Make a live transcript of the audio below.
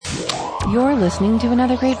You're listening to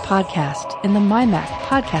another great podcast in the MyMac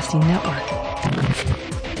Podcasting Network.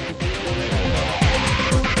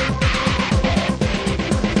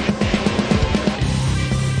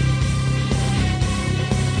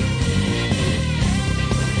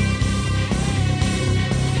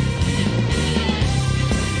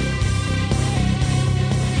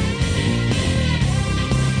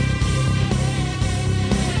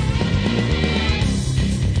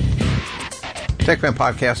 TechFan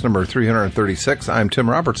Podcast number 336. I'm Tim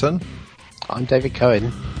Robertson. I'm David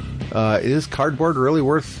Cohen. Is cardboard really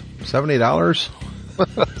worth $70?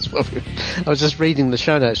 I was just reading the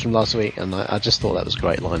show notes from last week, and I just thought that was a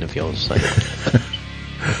great line of yours. So.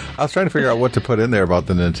 I was trying to figure out what to put in there about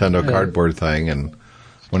the Nintendo cardboard thing, and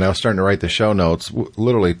when I was starting to write the show notes,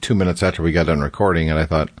 literally 2 minutes after we got done recording, and I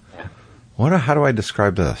thought, how do I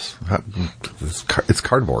describe this? It's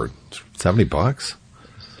cardboard. $70?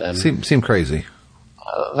 Seem crazy.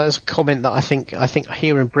 There's a comment that I think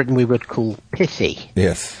here in Britain we would call pithy.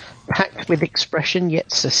 Yes. Packed with expression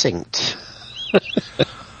yet succinct.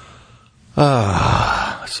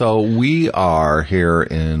 So we are here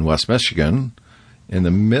in West Michigan in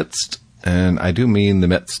the midst, and I do mean the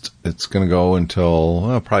midst, it's going to go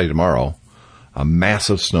until probably tomorrow, a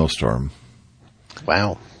massive snowstorm.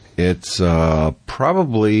 Wow. It's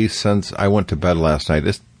probably since I went to bed last night,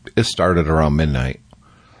 it started around midnight.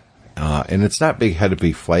 And it's not big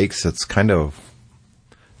heavy flakes. It's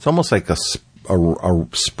it's almost like a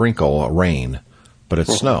sprinkle, a rain, but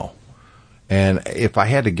it's snow. And if I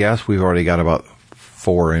had to guess, we've already got about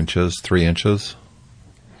 3 inches.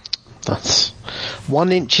 That's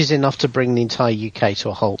 1 inch is enough to bring the entire UK to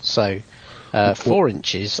a halt. So 4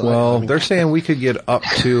 inches. Well, they're saying we could get up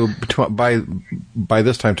to by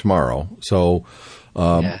this time tomorrow. So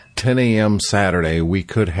 10 a.m. Saturday, we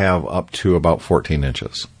could have up to about 14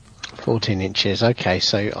 inches. 14 inches, okay.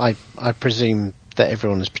 So I presume that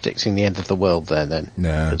everyone is predicting the end of the world there then.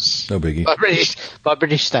 Nah, no biggie. By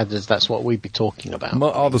British standards, that's what we'd be talking about.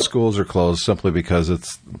 All the schools are closed simply because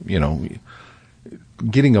it's,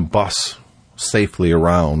 getting a bus safely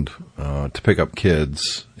around to pick up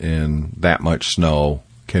kids in that much snow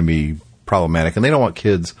can be problematic. And they don't want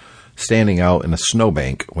kids standing out in a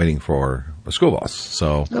snowbank waiting for a school bus.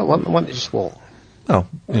 So no, why don't they just walk? Oh,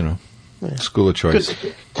 school of choice.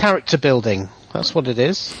 Good character building. That's what it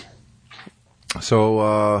is.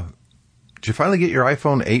 So, did you finally get your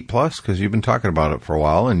iPhone 8 Plus? Because you've been talking about it for a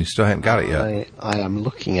while and you still haven't got it yet. I am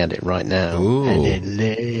looking at it right now. Ooh. And I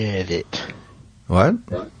love it. What?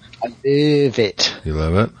 I love it. You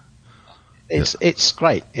love it? It's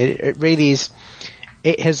great. It really is.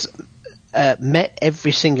 It has met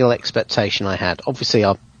every single expectation I had. Obviously,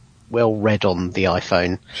 I'm well read on the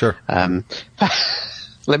iPhone. Sure.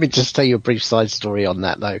 Let me just tell you a brief side story on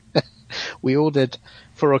that, though. We ordered,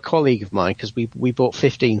 for a colleague of mine, because we bought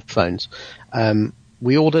 15 phones,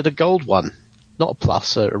 we ordered a gold one, not a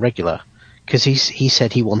plus, a regular, because he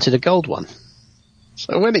said he wanted a gold one.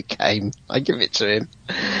 So when it came, I give it to him,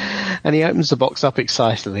 and he opens the box up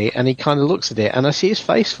excitedly, and he kind of looks at it, and I see his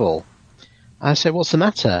face fall. I said, "What's the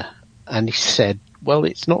matter?" And he said, "Well,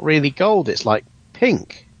 it's not really gold, it's like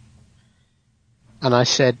pink." And I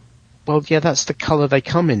said, "Well, yeah, that's the colour they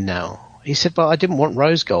come in now." He said, "Well, I didn't want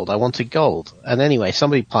rose gold. I wanted gold." And anyway,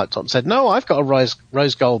 somebody piped up and said, "No, I've got a rose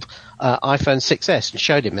gold iPhone 6S," and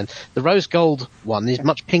showed him. And the rose gold one is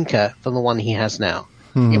much pinker than the one he has now.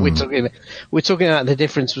 Yeah, we're talking about the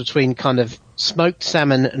difference between kind of smoked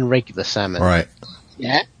salmon and regular salmon. Right.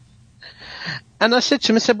 Yeah. And I said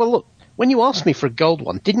to him, "Well, look, when you asked me for a gold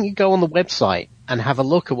one, didn't you go on the website and have a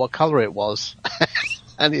look at what colour it was?"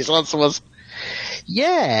 And his answer was,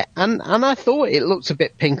 "Yeah, and I thought it looked a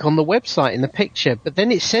bit pink on the website in the picture, but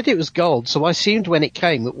then it said it was gold, so I assumed when it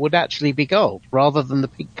came it would actually be gold, rather than the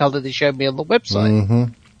pink colour they showed me on the website." Mm-hmm.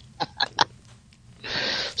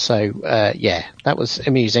 So, that was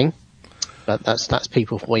amusing, but that's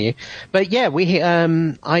people for you. But yeah,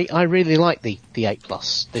 I really like the 8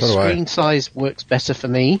 Plus. The screen size works better for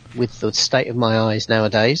me with the state of my eyes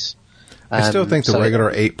nowadays. I still think the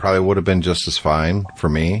regular 8 probably would have been just as fine for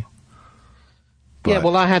me. But, yeah,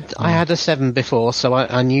 well, I had a 7 before, so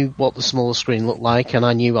I knew what the smaller screen looked like, and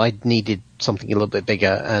I knew I needed something a little bit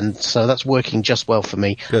bigger, and so that's working just well for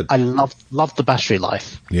me. Good. I love the battery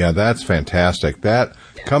life. Yeah, that's fantastic.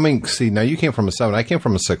 Now you came from a 7, I came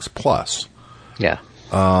from a 6 Plus. Yeah.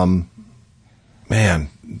 Man,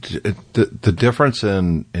 the difference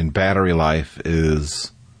in battery life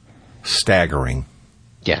is staggering.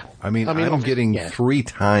 Yeah. I mean I'm getting 3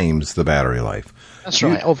 times the battery life. That's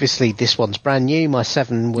right. Obviously, this one's brand new. My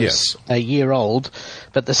 7 was a year old.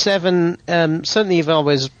 But the 7, certainly if I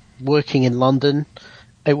was working in London,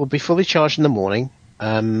 it will be fully charged in the morning.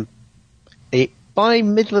 By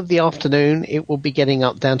middle of the afternoon, it will be getting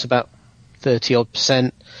up down to about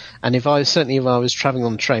 30-odd%. And if I was travelling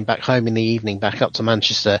on the train back home in the evening, back up to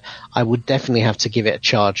Manchester, I would definitely have to give it a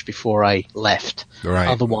charge before I left. Right.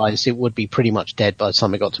 Otherwise, it would be pretty much dead by the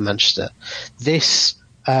time I got to Manchester. This,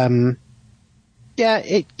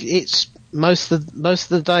 it's most of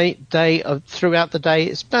the day throughout the day.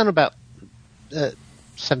 It's down about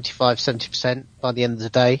 70% by the end of the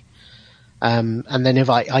day. And then if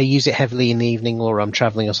I use it heavily in the evening or I'm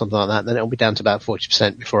traveling or something like that, then it'll be down to about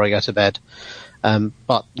 40% before I go to bed.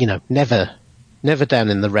 But, never down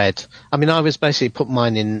in the red. I mean, I was basically put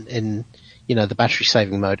mine in the battery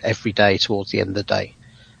saving mode every day towards the end of the day.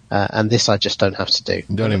 And this I just don't have to do.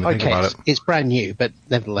 Don't even think about it. It's brand new, but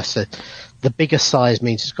nevertheless, the bigger size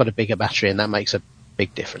means it's got a bigger battery and that makes a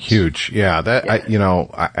big difference. Huge. Yeah.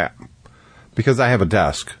 Because I have a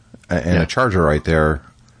desk and a charger right there,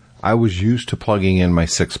 I was used to plugging in my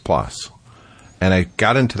 6 Plus, and I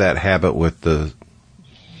got into that habit with the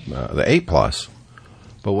 8 Plus.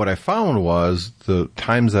 But what I found was the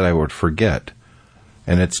times that I would forget,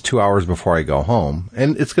 and it's 2 hours before I go home,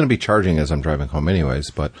 and it's going to be charging as I'm driving home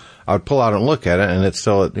anyways, but I would pull out and look at it, and it's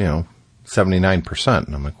still at, 79%.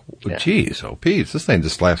 And I'm like, geez, Pete, this thing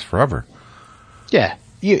just lasts forever. Yeah.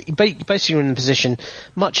 You basically are in a position,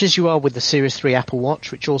 much as you are with the Series 3 Apple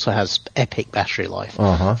Watch, which also has epic battery life,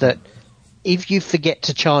 that if you forget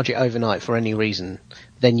to charge it overnight for any reason,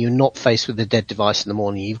 then you're not faced with a dead device in the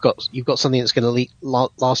morning. You've got something that's going to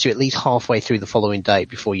last you at least halfway through the following day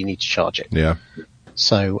before you need to charge it. Yeah.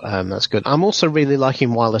 So that's good. I'm also really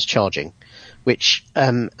liking wireless charging, which,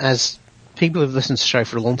 as people who've listened to the show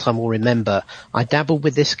for a long time will remember, I dabbled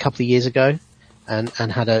with this a couple of years ago.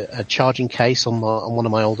 And had a charging case on one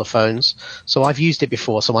of my older phones, so I've used it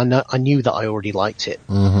before. So I knew that I already liked it,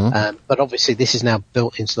 but obviously this is now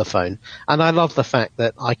built into the phone, and I love the fact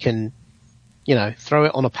that I can, throw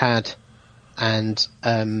it on a pad, and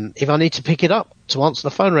if I need to pick it up to answer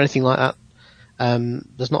the phone or anything like that,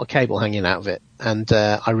 there's not a cable hanging out of it, and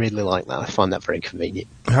I really like that. I find that very convenient.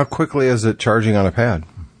 How quickly is it charging on a pad?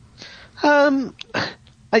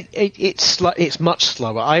 It's much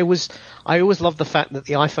slower. I always love the fact that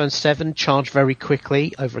the iPhone 7 charged very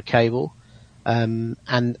quickly over a cable. And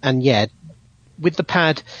with the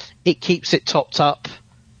pad, it keeps it topped up.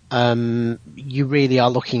 You really are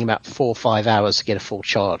looking about 4 or 5 hours to get a full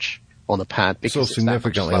charge on a pad. Because so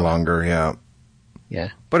significantly longer, yeah.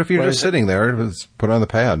 Yeah. But if you're just sitting there, just put on the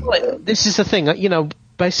pad. Well, this is the thing,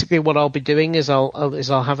 basically what I'll be doing is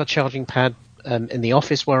I'll have a charging pad, in the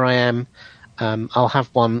office where I am. I'll have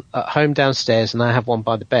one at home downstairs, and I have one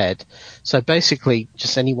by the bed. So basically,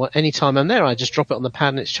 just any time I'm there, I just drop it on the pad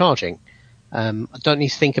and it's charging. I don't need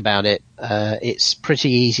to think about it. It's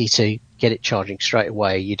pretty easy to get it charging straight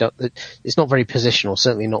away. It's not very positional,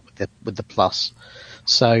 certainly not with the Plus.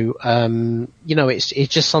 So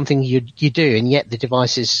it's just something you do, and yet the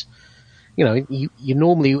device is, you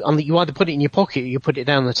normally you either put it in your pocket or you put it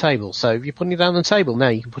down on the table. So if you're putting it down on the table now,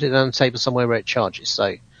 you can put it down on the table somewhere where it charges.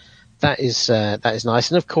 So that is nice.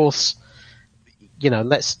 And of course,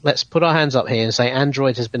 let's put our hands up here and say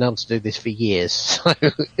Android has been able to do this for years. So,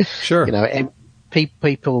 sure.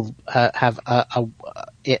 People have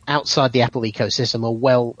outside the Apple ecosystem are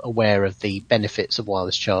well aware of the benefits of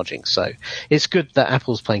wireless charging. So it's good that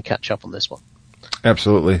Apple's playing catch up on this one.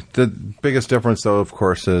 Absolutely. The biggest difference, though, of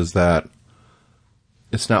course, is that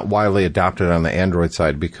it's not widely adopted on the Android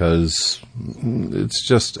side because it's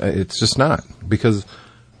just not. Because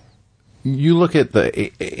you look at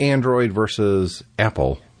the Android versus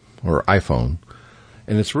Apple or iPhone,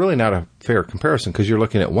 and it's really not a fair comparison because you're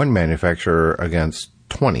looking at one manufacturer against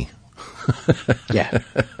 20. Yeah.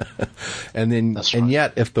 And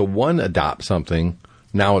yet, if the one adopts something,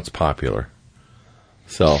 now it's popular.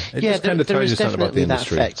 So it just kind of tells you something about the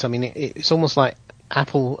industry. That effect. I mean, it's almost like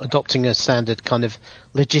Apple adopting a standard kind of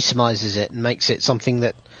legitimizes it and makes it something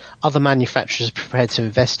that other manufacturers are prepared to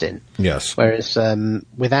invest in. Yes. Whereas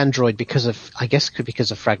with Android, because of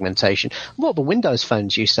fragmentation, well, the Windows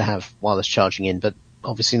phones used to have wireless charging in, but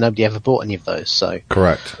obviously nobody ever bought any of those. So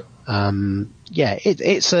correct.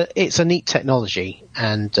 It's a neat technology,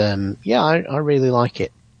 and I really like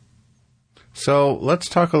it. So let's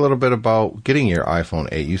talk a little bit about getting your iPhone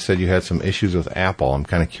 8. You said you had some issues with Apple. I'm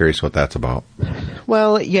kind of curious what that's about.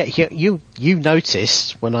 Well, you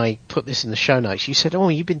noticed when I put this in the show notes, you said,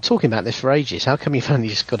 you've been talking about this for ages. How come you've only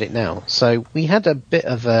just got it now? So we had a bit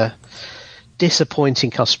of a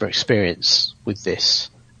disappointing customer experience with this.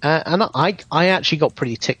 And I actually got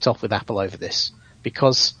pretty ticked off with Apple over this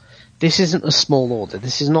because this isn't a small order.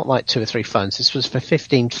 This is not like 2 or 3 phones. This was for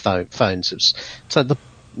 15 phones. So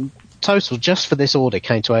total just for this order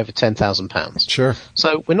came to over £10,000. Sure.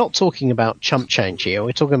 So we're not talking about chump change here.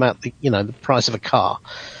 We're talking about the price of a car.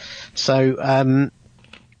 So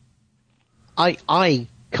I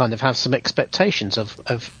kind of have some expectations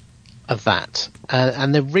of that.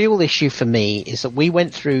 And the real issue for me is that we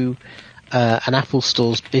went through an Apple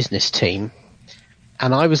Store's business team,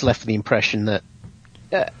 and I was left with the impression that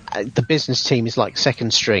the business team is like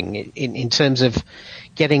second string in terms of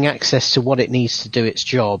getting access to what it needs to do its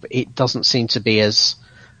job. It doesn't seem to be as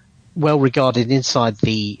well regarded inside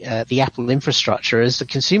the Apple infrastructure as the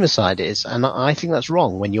consumer side is, and I think that's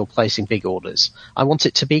wrong when you're placing big orders. I want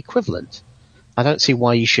it to be equivalent. I don't see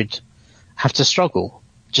why you should have to struggle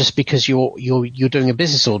just because you're doing a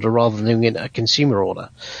business order rather than doing a consumer order.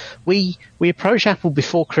 We approached Apple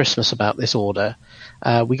before Christmas about this order.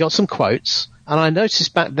 We got some quotes, and I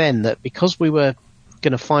noticed back then that because we were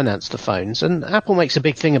going to finance the phones, and Apple makes a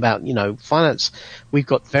big thing about, finance. We've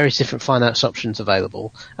got various different finance options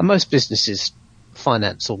available, and most businesses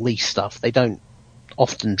finance or lease stuff. They don't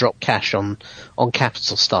often drop cash on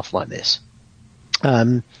capital stuff like this.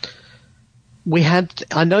 I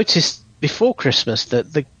noticed before Christmas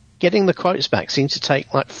that getting the quotes back seemed to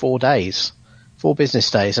take like 4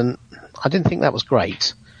 business days, and I didn't think that was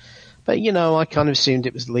great. But, I kind of assumed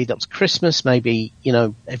it was the lead up to Christmas. Maybe,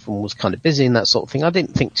 everyone was kind of busy and that sort of thing. I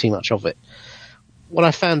didn't think too much of it. What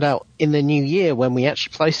I found out in the new year when we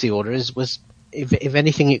actually placed the order was, if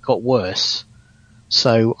anything, it got worse.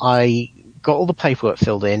 So I got all the paperwork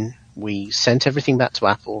filled in. We sent everything back to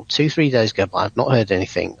Apple. 2-3 days go by. I've not heard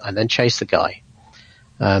anything. I then chased the guy.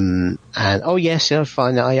 Fine.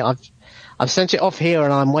 I've sent it off here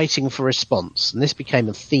and I'm waiting for a response. And this became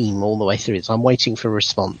a theme all the way through it. So I'm waiting for a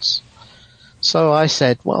response. So I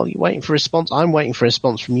said, well, you're waiting for a response. I'm waiting for a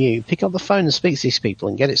response from you. Pick up the phone and speak to these people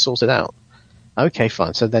and get it sorted out. Okay,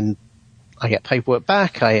 fine. So then I get paperwork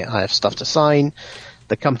back. I have stuff to sign.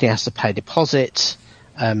 The company has to pay a deposit.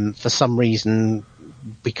 For some reason,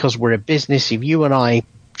 because we're a business, if you and I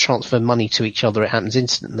transfer money to each other, it happens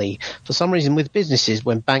instantly. For some reason, with businesses,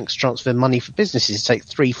 when banks transfer money for businesses, it takes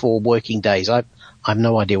 3-4 working days. I have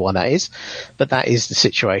no idea why that is, but that is the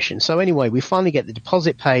situation. So anyway, we finally get the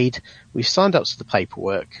deposit paid. We've signed up to the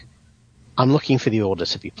paperwork. I'm looking for the order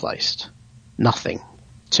to be placed. Nothing.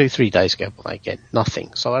 2-3 days go by again.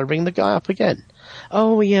 Nothing. So I ring the guy up again.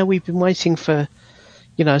 Oh yeah, we've been waiting for,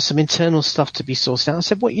 some internal stuff to be sorted out. I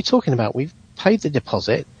said, what are you talking about? We've paid the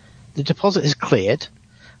deposit. The deposit is cleared.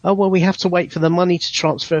 Oh, well, we have to wait for the money to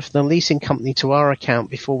transfer from the leasing company to our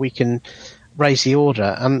account before we can raise the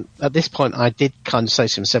order. And at this point, I did kind of say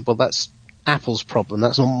to him, said, well, that's Apple's problem.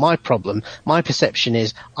 That's not my problem. My perception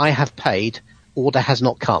is I have paid, order has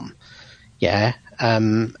not come. Yeah.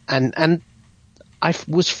 And I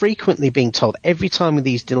was frequently being told every time with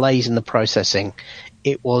these delays in the processing,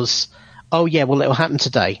 it was, oh yeah, well, it'll happen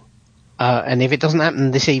today. And if it doesn't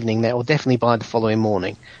happen this evening, that will definitely by the following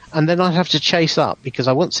morning. And then I'd have to chase up because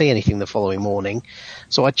I won't see anything the following morning.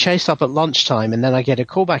 So I'd chase up at lunchtime and then I get a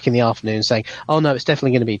call back in the afternoon saying, oh no, it's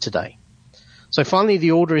definitely going to be today. So finally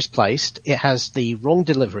the order is placed. It has the wrong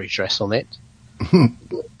delivery address on it.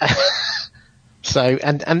 So,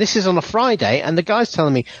 and this is on a Friday, and the guy's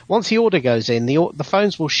telling me once the order goes in, the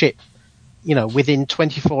phones will ship, within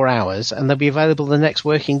 24 hours, and they'll be available the next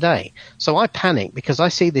working day. So I panic because I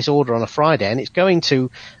see this order on a Friday, and it's going to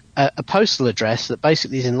a postal address that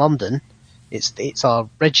basically is in London. It's our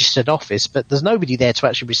registered office, but there's nobody there to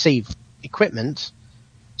actually receive equipment.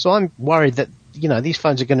 So I'm worried that these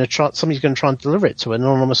phones are going to somebody's going to try and deliver it to an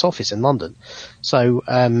anonymous office in London. So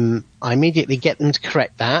I immediately get them to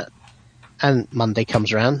correct that. And Monday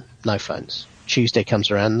comes around, no phones. Tuesday comes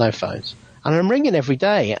around, no phones. And I'm ringing every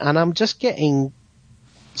day, and I'm just getting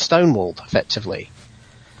stonewalled, effectively.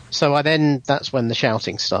 So that's when the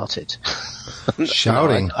shouting started.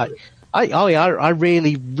 Shouting? I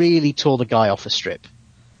really, really tore the guy off a strip.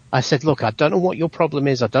 I said, look, I don't know what your problem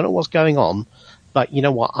is. I don't know what's going on. But you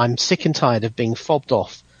know what? I'm sick and tired of being fobbed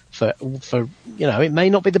off for it may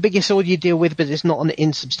not be the biggest order you deal with, but it's not an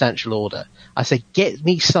insubstantial order. I said, get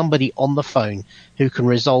me somebody on the phone who can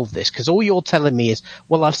resolve this, because all you're telling me is,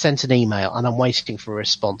 well, I've sent an email and I'm waiting for a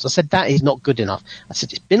response. I said, that is not good enough. I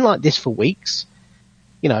said, it's been like this for weeks,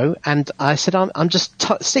 and I said, I'm just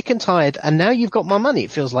sick and tired, and now you've got my money.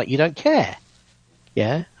 It feels like you don't care.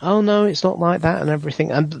 Yeah. Oh no, it's not like that and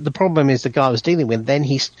everything. And the problem is the guy I was dealing with, then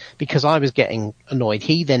because I was getting annoyed,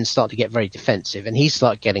 he then started to get very defensive and he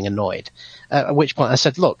started getting annoyed. At which point I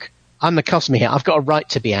said, look, I'm the customer here. I've got a right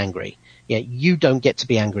to be angry. Yeah. You don't get to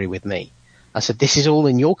be angry with me. I said, this is all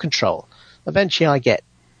in your control. Eventually I get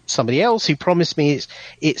somebody else who promised me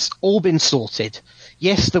it's all been sorted.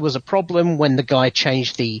 yes, there was a problem when the guy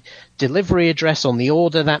changed the delivery address on the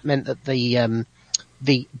order. That meant that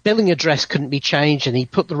the billing address couldn't be changed, and he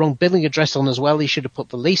put the wrong billing address on as well. He should have put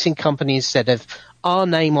the leasing company instead of our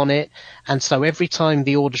name on it. And so every time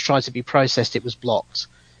the order tried to be processed, it was blocked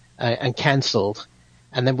and cancelled.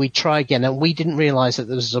 And then we'd try again, and we didn't realise that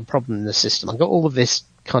there was a problem in the system. I got all of this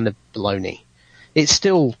kind of baloney. It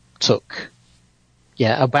still took,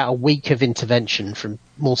 about a week of intervention from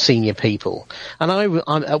more senior people. And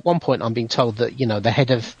I'm at one point, I'm being told that, the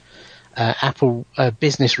head of Apple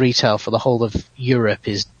business retail for the whole of Europe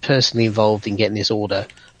is personally involved in getting this order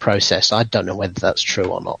processed. I don't know whether that's true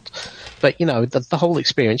or not. But, the whole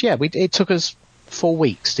experience, it took us 4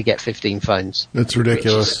 weeks to get 15 phones. That's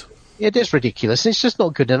ridiculous. It is ridiculous. It's just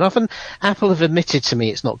not good enough. And Apple have admitted to me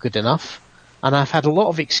it's not good enough. And I've had a lot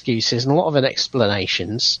of excuses and a lot of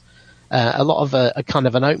explanations, a lot of a kind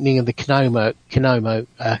of an opening of the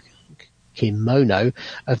kimono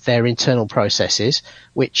of their internal processes,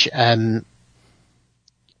 which don't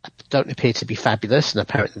appear to be fabulous. And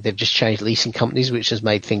apparently they've just changed leasing companies, which has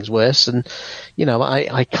made things worse. And,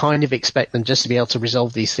 I kind of expect them just to be able to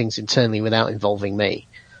resolve these things internally without involving me.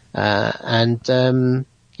 And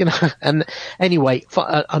anyway,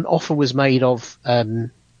 an offer was made of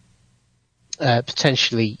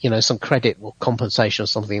potentially, some credit or compensation or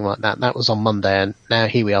something like that. That was on Monday, and now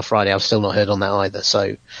here we are Friday. I've still not heard on that either,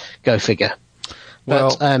 so go figure.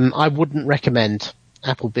 But I wouldn't recommend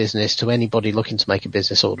Apple Business to anybody looking to make a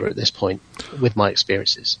business order at this point, with my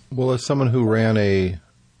experiences. Well, as someone who ran a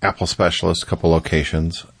Apple specialist, a couple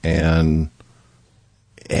locations, and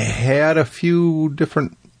had a few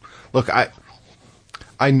different... Look,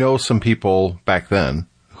 I know some people back then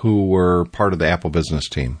who were part of the Apple business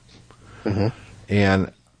team. Mm-hmm.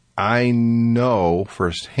 And I know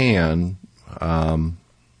firsthand the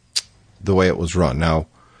way it was run. Now,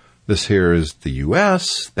 this here is the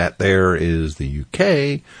U.S., that there is the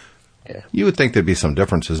U.K. Yeah. You would think there'd be some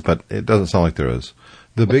differences, but it doesn't sound like there is.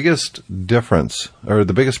 The biggest difference, or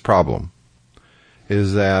the biggest problem,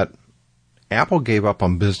 is that Apple gave up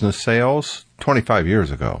on business sales 25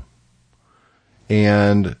 years ago.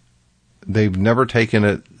 And they've never taken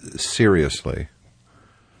it seriously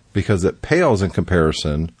because it pales in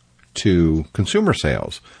comparison to consumer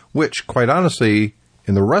sales, which, quite honestly,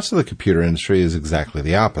 in the rest of the computer industry is exactly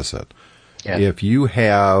the opposite. Yeah. If you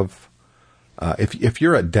have, if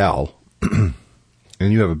you're at Dell and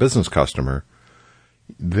you have a business customer,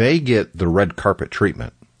 they get the red carpet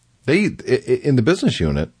treatment. In the business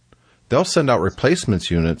unit, they'll send out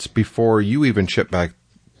replacements units before you even ship back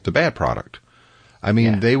the bad product. I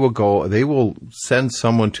mean, they will send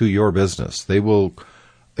someone to your business.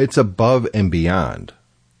 It's above and beyond.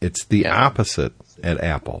 It's the opposite at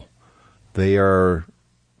Apple. They are,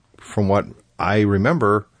 from what I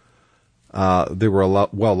remember, they were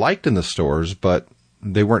well liked in the stores, but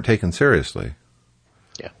they weren't taken seriously.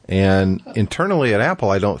 Yeah. And internally at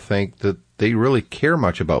Apple, I don't think that they really care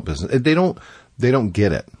much about business. They don't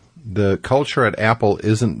get it. The culture at Apple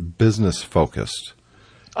isn't business focused.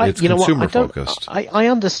 It's consumer focused. I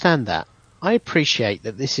understand that. I appreciate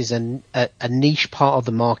that this is a niche part of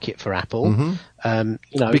the market for Apple.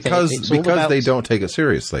 Mm-hmm. Because they don't take it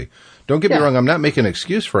seriously. Don't get me wrong. I'm not making an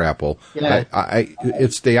excuse for Apple. Yeah.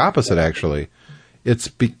 It's the opposite, actually. It's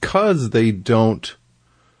because they don't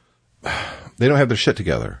have their shit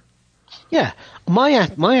together. Yeah. My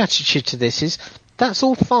attitude to this is that's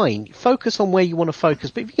all fine. Focus on where you want to focus.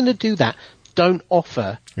 But if you're going to do that, don't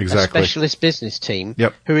offer a specialist business team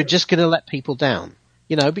who are just going to let people down.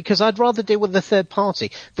 Because I'd rather deal with a third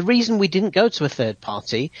party. The reason we didn't go to a third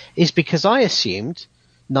party is because I assumed,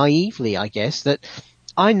 naively I guess, that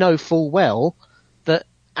I know full well that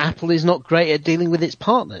Apple is not great at dealing with its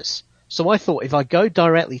partners. So I thought if I go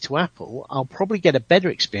directly to Apple, I'll probably get a better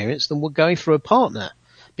experience than we're going through a partner.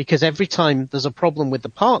 Because every time there's a problem with the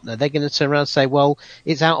partner, they're going to turn around and say, well,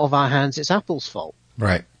 it's out of our hands, it's Apple's fault.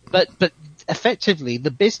 Right. But effectively,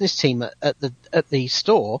 the business team at the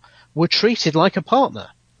store were treated like a partner.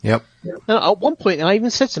 Yep. Now, at one point, I even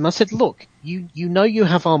said to them, I said, look, you know you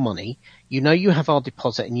have our money, you know you have our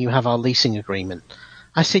deposit, and you have our leasing agreement.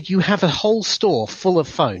 I said, you have a whole store full of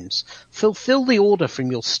phones. Fulfill the order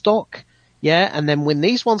from your stock, and then when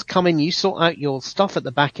these ones come in, you sort out your stuff at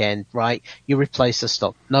the back end, right? You replace the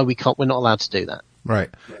stock. No, we can't. We're not allowed to do that. Right.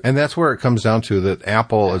 And that's where it comes down to that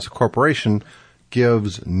Apple, as a corporation,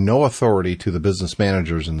 gives no authority to the business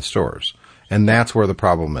managers in the stores. And that's where the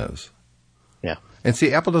problem is. Yeah. And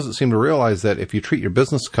see, Apple doesn't seem to realize that if you treat your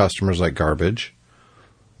business customers like garbage,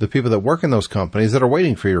 the people that work in those companies that are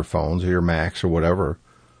waiting for your phones or your Macs or whatever,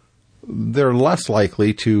 they're less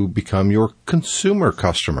likely to become your consumer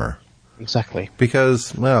customer. exactly.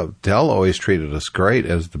 Because, well, Dell always treated us great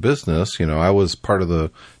as the business. You know, I was part of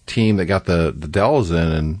the team that got the Dells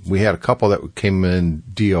in, and we had a couple that came in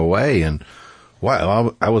DOA, and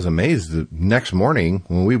wow, I was amazed. The next morning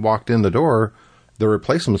when we walked in the door, the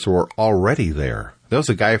replacements were already there. There was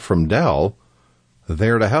a guy from Dell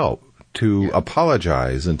there to help, to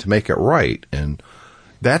apologize and to make it right. And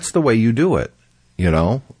that's the way you do it. You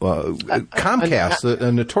know, Comcast,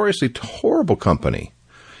 a notoriously horrible company.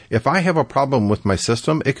 If I have a problem with my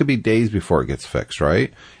system, it could be days before it gets fixed,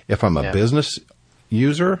 right? If I'm a business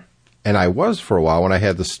user, and I was for a while when I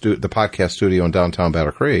had the podcast studio in downtown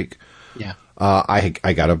Battle Creek,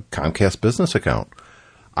 I got a Comcast business account.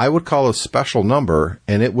 I would call a special number,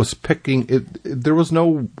 and it was picking it. There was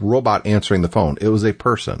no robot answering the phone. It was a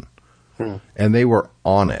person, and they were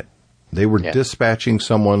on it. They were dispatching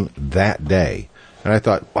someone that day. And I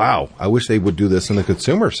thought, wow, I wish they would do this on the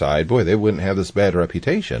consumer side. Boy, they wouldn't have this bad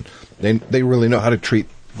reputation. They really know how to treat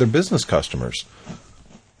their business customers.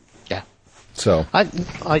 Yeah. So, as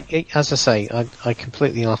I say, I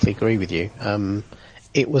completely and utterly agree with you.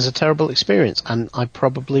 It was a terrible experience, and I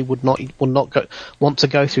probably would not want to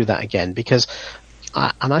go through that again, because,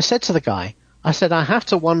 and I said to the guy, I have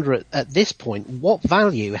to wonder at this point what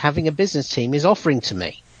value having a business team is offering to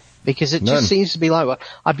me. Because it just seems to be like, well,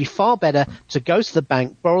 I'd be far better to go to the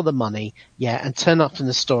bank, borrow the money, and turn up in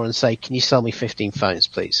the store and say, can you sell me 15 phones,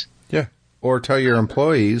 please? Yeah. Or tell your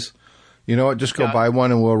employees, you know what, just go buy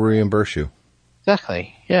one and we'll reimburse you.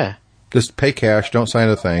 Exactly. Yeah. Just pay cash. Don't sign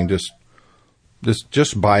a thing.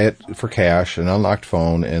 Just buy it for cash, an unlocked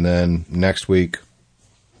phone, and then next week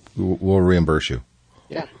we'll reimburse you.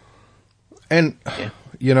 Yeah. And,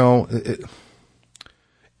 you know,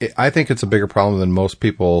 I think it's a bigger problem than most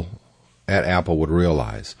people at Apple would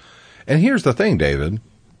realize. And here's the thing, David.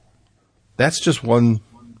 That's just one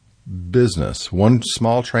business, one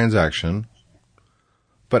small transaction.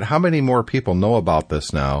 But how many more people know about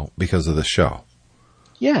this now because of the show?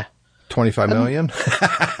 Yeah. 25 million?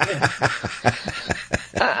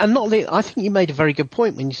 And not only, I think you made a very good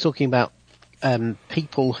point when you're talking about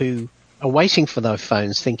people who are waiting for those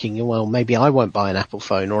phones thinking, well, maybe I won't buy an Apple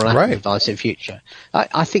phone or an Apple device in future.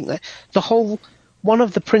 I think that one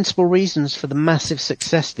of the principal reasons for the massive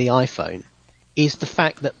success of the iPhone is the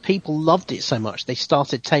fact that people loved it so much they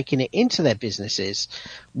started taking it into their businesses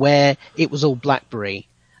where it was all BlackBerry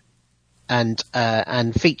and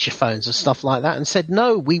feature phones and stuff like that, and said,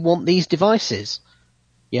 no, we want these devices.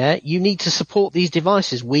 Yeah, you need to support these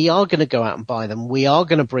devices. We are going to go out and buy them. We are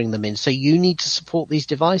going to bring them in. So you need to support these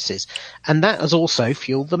devices. And that has also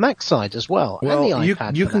fueled the Mac side as well. Well, and the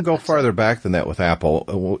iPad you can go farther back than that with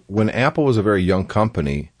Apple. When Apple was a very young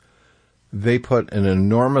company, they put an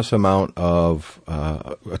enormous amount of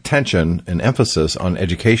attention and emphasis on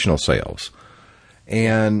educational sales.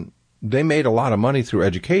 And they made a lot of money through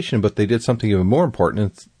education, but they did something even more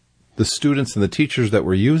important. It's the students and the teachers that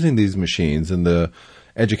were using these machines in the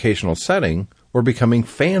educational setting were becoming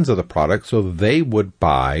fans of the product, so they would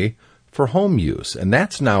buy for home use. And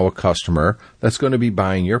that's now a customer that's going to be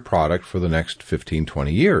buying your product for the next 15,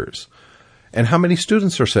 20 years. And how many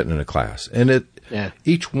students are sitting in a class? And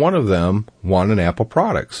each one of them want an Apple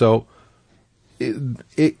product. So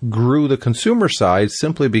it grew the consumer side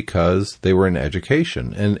simply because they were in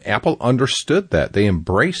education. And Apple understood that. They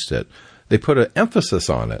embraced it. They put an emphasis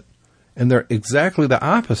on it. And they're exactly the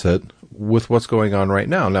opposite with what's going on right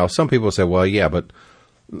now. Now, some people say, well, yeah, but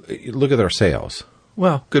look at their sales.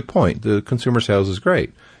 Well, good point. The consumer sales is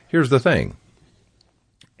great. Here's the thing.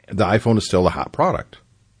 The iPhone is still a hot product.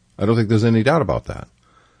 I don't think there's any doubt about that.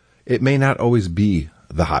 It may not always be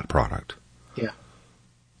the hot product. Yeah.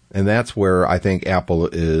 And that's where I think Apple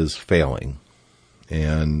is failing.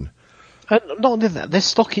 And not only that, their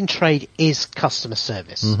stock in trade is customer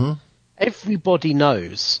service. Mm-hmm. Everybody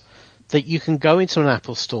knows that you can go into an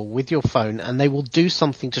Apple store with your phone and they will do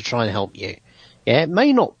something to try and help you. Yeah, it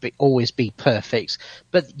may not always be perfect,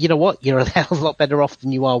 but you know what? You're a hell of a lot better off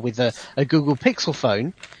than you are with a Google Pixel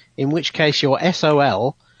phone, in which case you're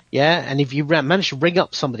SOL, and if you manage to ring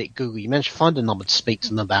up somebody at Google, you manage to find a number to speak to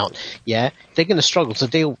them about, they're going to struggle to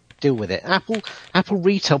deal with it. Apple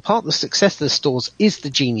Retail, part of the success of the stores is the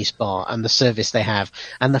Genius Bar and the service they have,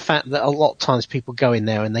 and the fact that a lot of times people go in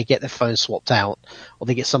there and they get their phone swapped out, or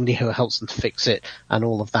they get somebody who helps them to fix it, and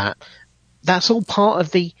all of that. That's all part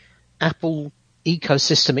of the Apple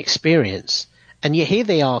ecosystem experience. And yet here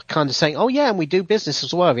they are kind of saying, oh yeah, and we do business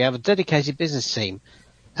as well. We have a dedicated business team.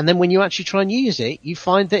 And then when you actually try and use it, you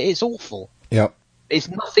find that it's awful. Yep. It's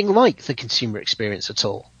nothing like the consumer experience at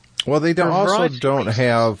all. Well, they also don't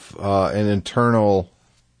have an internal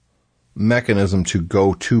mechanism to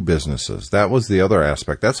go to businesses. That was the other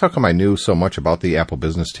aspect. That's how come I knew so much about the Apple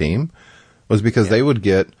business team, was because they would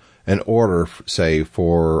get an order, say,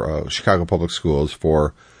 for Chicago Public Schools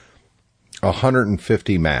for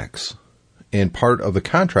 150 Macs. And part of the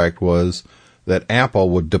contract was that Apple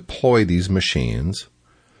would deploy these machines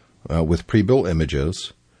with pre-built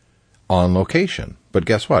images on location. But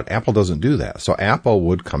guess what? Apple doesn't do that. So Apple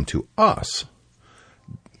would come to us.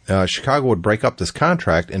 Chicago would break up this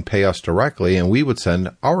contract and pay us directly, and we would send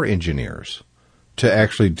our engineers to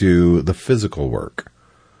actually do the physical work.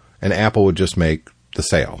 And Apple would just make the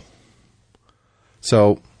sale.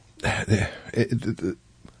 So this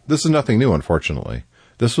is nothing new, unfortunately.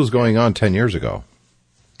 This was going on 10 years ago.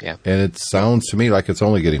 Yeah. And it sounds to me like it's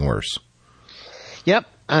only getting worse. Yep.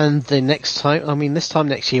 And the next time, this time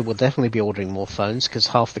next year, we'll definitely be ordering more phones because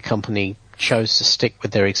half the company chose to stick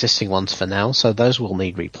with their existing ones for now. So those will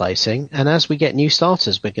need replacing. And as we get new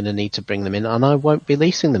starters, we're going to need to bring them in. And I won't be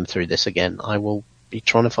leasing them through this again. I will be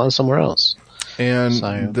trying to find somewhere else.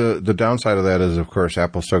 And the downside of that is, of course,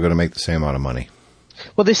 Apple's still going to make the same amount of money.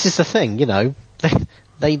 Well, this is the thing,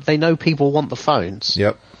 they know people want the phones.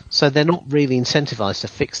 Yep. So they're not really incentivized to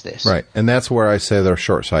fix this. Right. And that's where I say they're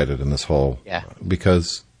short-sighted in this whole... Yeah.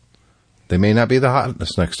 Because they may not be the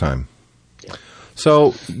hottest next time. Yeah.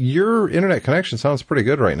 So your internet connection sounds pretty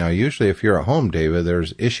good right now. Usually if you're at home, David,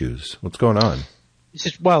 there's issues. What's going on?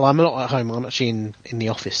 I'm not at home. I'm actually in the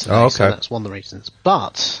office today, okay. So that's one of the reasons.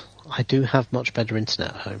 But I do have much better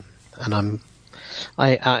internet at home. And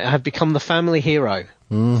I have become the family hero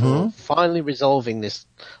for finally resolving this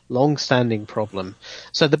long-standing problem.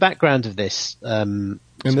 So the background of this... and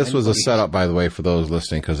this was a setup, by the way, for those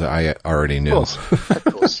listening, because I already knew. Of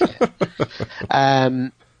course, yeah.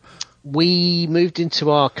 We moved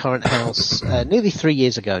into our current house nearly 3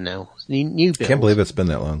 years ago now. New build. Can't believe it's been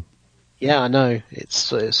that long. Yeah, I know.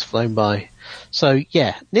 It's flown by. So,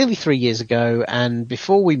 yeah, nearly 3 years ago, and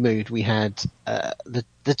before we moved, we had the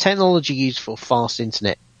technology used for fast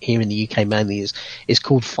internet here in the UK mainly is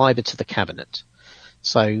called fibre to the cabinet.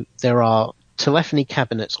 So there are telephony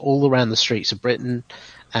cabinets all around the streets of Britain,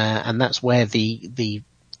 and that's where the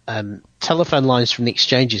telephone lines from the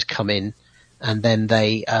exchanges come in, and then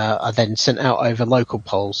they are then sent out over local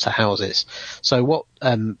poles to houses. So what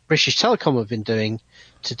British Telecom have been doing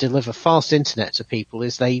to deliver fast internet to people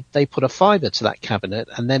is they put a fibre to that cabinet,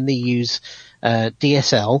 and then they use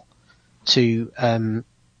DSL to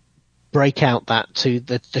break out that to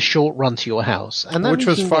the short run to your house. And which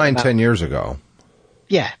was fine 10 years ago.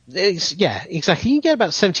 Yeah, exactly. You can get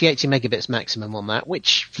about 70, 80 megabits maximum on that,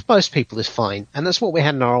 which for most people is fine. And that's what we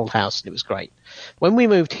had in our old house, and it was great. When we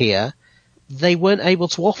moved here, they weren't able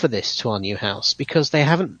to offer this to our new house because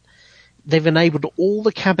they've enabled all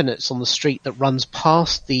the cabinets on the street that runs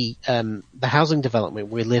past the housing development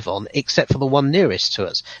we live on, except for the one nearest to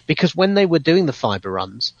us. Because when they were doing the fibre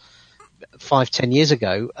runs 5-10 years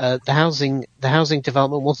ago, the housing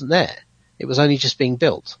development wasn't there. It was only just being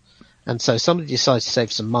built. And so somebody decided to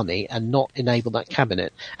save some money and not enable that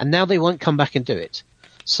cabinet. And now they won't come back and do it.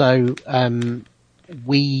 So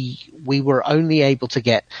we were only able to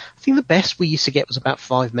get, I think the best we used to get was about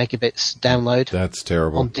 5 megabits download. That's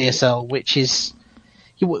terrible. On DSL, which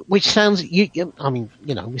sounds, we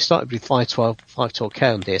started with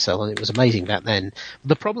 512K on DSL, and it was amazing back then.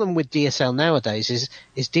 The problem with DSL nowadays is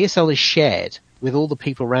DSL is shared with all the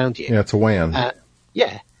people around you. Yeah, it's a WAN.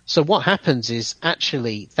 So what happens is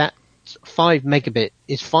actually that 5 megabit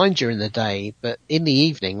is fine during the day, but in the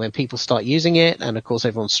evening when people start using it, and of course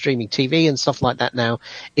everyone's streaming TV and stuff like that now,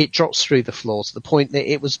 it drops through the floor to the point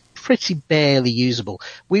that it was pretty barely usable.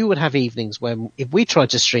 We would have evenings when if we tried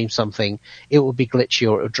to stream something, it would be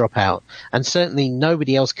glitchy or it would drop out. And certainly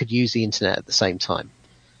nobody else could use the internet at the same time.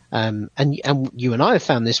 And you and I have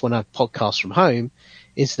found this when I've podcast from home,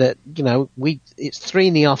 is that, it's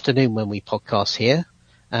 3 PM when we podcast here.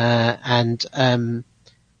 And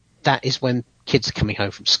that is when kids are coming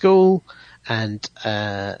home from school, and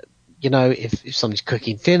if somebody's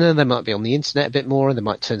cooking dinner, they might be on the internet a bit more, and they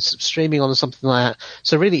might turn some streaming on or something like that.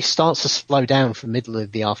 So really it starts to slow down from the middle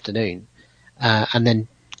of the afternoon, and then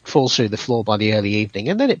falls through the floor by the early evening,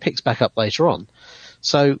 and then it picks back up later on.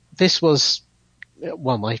 So this was,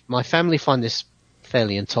 my family find this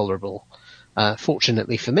fairly intolerable.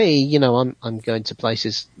 Fortunately for me, I'm going to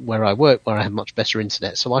places where I work where I have much better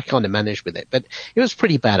internet, so I kind of manage with it. But it was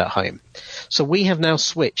pretty bad at home. So we have now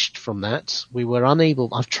switched from that. We were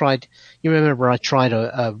unable. You remember I tried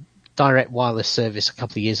a direct wireless service a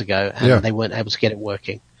couple of years ago, and they weren't able to get it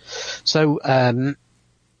working. So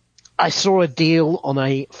I saw a deal on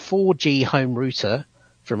a 4G home router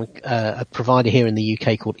from a provider here in the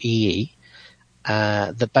UK called EE.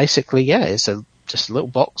 that basically, it's just a little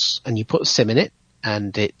box, and you put a SIM in it,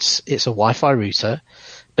 and it's a Wi-Fi router,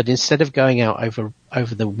 but instead of going out over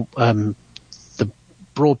the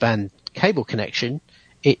broadband cable connection,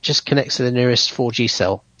 it just connects to the nearest 4G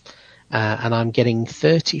cell, and I'm getting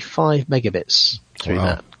 35 megabits through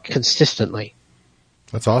that consistently.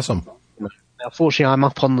 That's awesome. Now, fortunately, I'm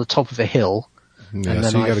up on the top of a hill, and then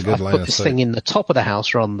so you got a good I've line put of this sight. thing in the top of the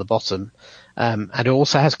house rather than the bottom, and it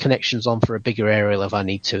also has connections on for a bigger aerial if I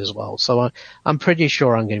need to as well. So I'm pretty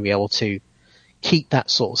sure I'm going to be able to keep that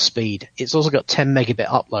sort of speed. It's also got 10 megabit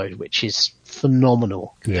upload, which is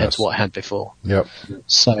phenomenal compared to what I had before. Yep.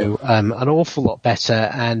 So an awful lot better,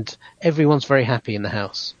 and everyone's very happy in the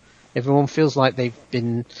house. Everyone feels like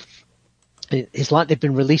it's like they've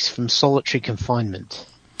been released from solitary confinement,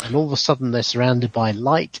 and all of a sudden they're surrounded by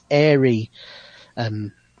light, airy,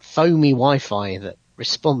 foamy Wi-Fi that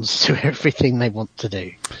responds to everything they want to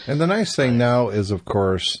do. And the nice thing now is, of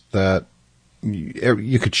course, that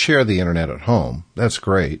you could share the internet at home. That's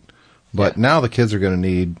great. But now the kids are going to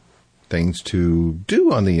need things to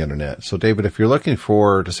do on the internet. So, David, if you're looking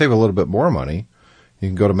to save a little bit more money, you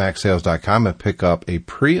can go to MacSales.com and pick up a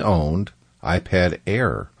pre-owned iPad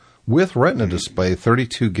Air with Retina display,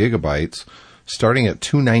 32 gigabytes, starting at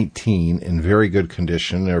 $219 in very good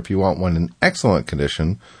condition. Or if you want one in excellent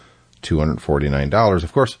condition, $249.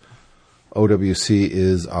 Of course, OWC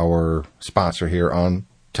is our sponsor here on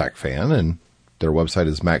TechFan, and their website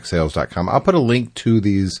is MacSales.com. I'll put a link to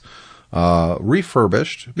these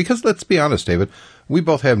refurbished, because let's be honest, David, we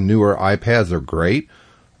both have newer iPads. They're great,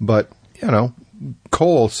 but,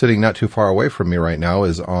 Cole, sitting not too far away from me right now,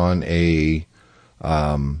 is on a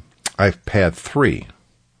iPad 3.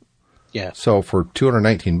 Yeah. So for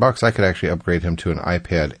 $219, I could actually upgrade him to an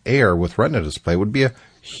iPad Air with Retina display. It would be a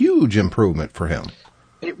huge improvement for him.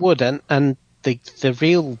 It would, and the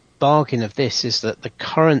real bargain of this is that the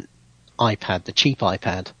current iPad, the cheap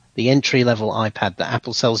iPad, the entry-level iPad that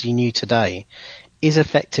Apple sells you new today, is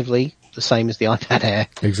effectively the same as the iPad Air.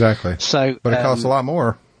 Exactly. So, but it costs a lot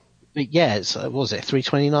more. Yeah, it's, what was it,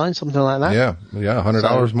 $329, something like that? Yeah,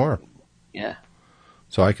 $100 more. Yeah.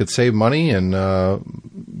 So I could save money, and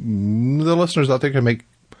the listeners out there can make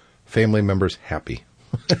family members happy.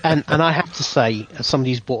 and I have to say, as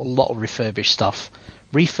somebody who's bought a lot of refurbished stuff,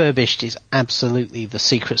 refurbished is absolutely the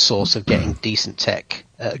secret sauce of getting decent tech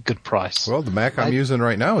at a good price. Well, the Mac I'm using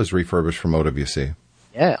right now is refurbished from OWC.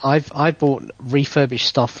 Yeah, I bought refurbished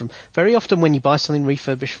stuff from. Very often, when you buy something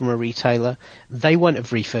refurbished from a retailer, they won't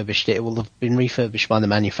have refurbished it. It will have been refurbished by the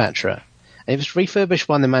manufacturer. And if it's refurbished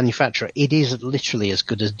by the manufacturer, it is literally as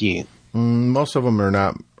good as new. Most of them are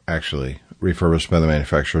not actually refurbished by the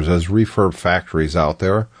manufacturers. There's refurb factories out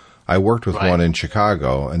there. I worked with one in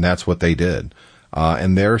Chicago, and that's what they did.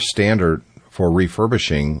 And their standard for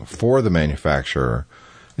refurbishing for the manufacturer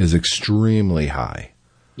is extremely high.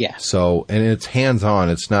 Yeah. So, and it's hands-on.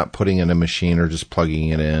 It's not putting in a machine or just plugging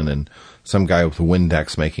it in and some guy with a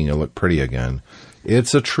Windex making it look pretty again.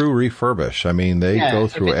 It's a true refurbish. I mean, they go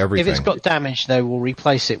through everything. If it's got damage, they will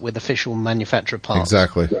replace it with official manufacturer parts.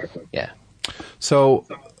 Exactly. Yeah. So,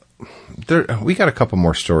 we got a couple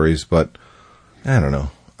more stories, but I don't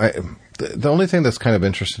know. The only thing that's kind of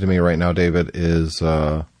interesting to me right now, David, is,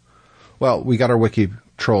 we got our wiki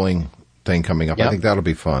trolling thing coming up. Yep. I think that'll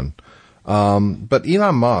be fun. But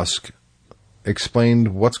Elon Musk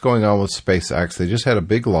explained what's going on with SpaceX. They just had a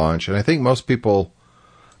big launch, and I think most people,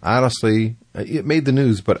 honestly, it made the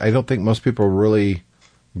news, but I don't think most people really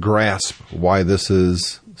grasp why this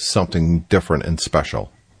is something different and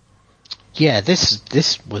special. Yeah, this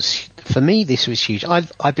was, for me, this was huge.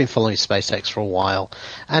 I've been following SpaceX for a while,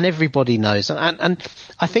 and everybody knows. And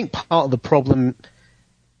I think part of the problem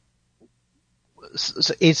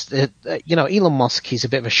is that, Elon Musk, he's a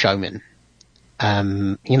bit of a showman.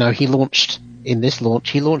 He launched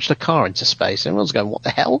a car into space. Everyone's going, what the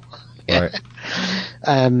hell? Right.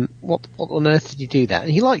 What on earth did you do that?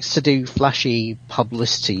 And he likes to do flashy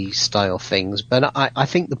publicity style things, but I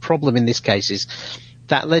think the problem in this case is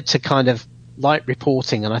that led to kind of light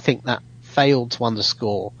reporting, and I think that failed to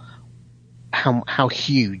underscore how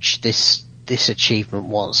huge this achievement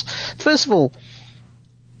was. First of all,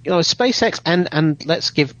 SpaceX, and let's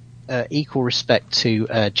give equal respect to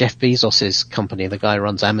Jeff Bezos's company, the guy who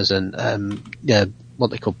runs Amazon,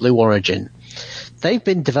 what they call Blue Origin. They've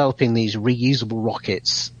been developing these reusable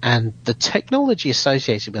rockets, and the technology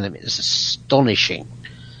associated with them is astonishing.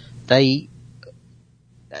 They,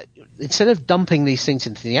 instead of dumping these things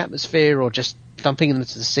into the atmosphere or just dumping them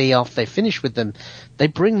into the sea after they finish with them, they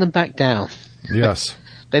bring them back down. Yes.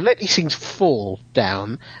 They let these things fall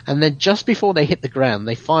down, and then just before they hit the ground,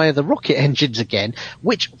 they fire the rocket engines again,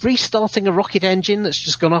 which restarting a rocket engine that's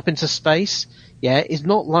just gone up into space, is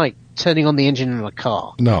not like turning on the engine in a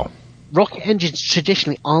car. No. Rocket engines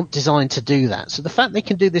traditionally aren't designed to do that. So the fact they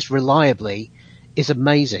can do this reliably is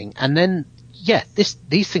amazing. And then,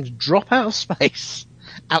 these things drop out of space,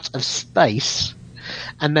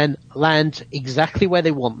 and then land exactly where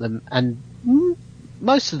they want them. And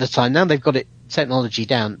most of the time, now they've got technology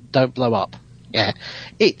down, don't blow up. Yeah.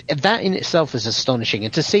 That in itself is astonishing.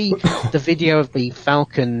 And to see the video of the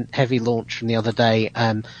Falcon Heavy launch from the other day,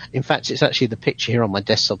 in fact, it's actually the picture here on my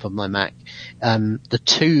desktop of my Mac, the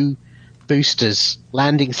two boosters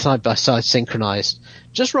landing side by side synchronized,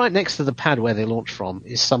 just right next to the pad where they launched from,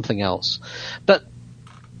 is something else. But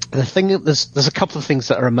the thing, there's a couple of things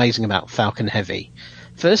that are amazing about Falcon Heavy.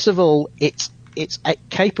 First of all, it's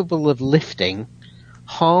capable of lifting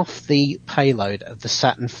half the payload of the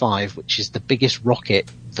Saturn V, which is the biggest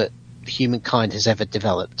rocket that humankind has ever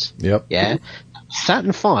developed. Yep. Yeah.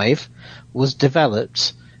 Saturn V was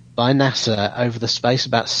developed by NASA over the space of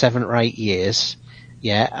about 7 or 8 years,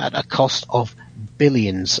 at a cost of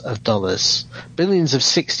billions of dollars. Billions of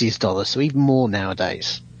 60s dollars, so even more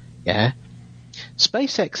nowadays. Yeah.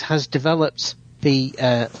 SpaceX has developed the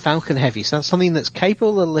Falcon Heavy, so that's something that's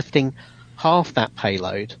capable of lifting half that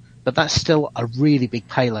payload, but that's still a really big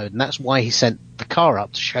payload, and that's why he sent the car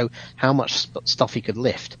up to show how much stuff he could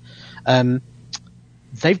lift.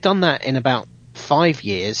 They've done that in about 5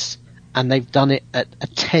 years, and they've done it at a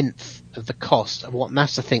tenth of the cost of what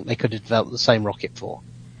NASA think they could have developed the same rocket for.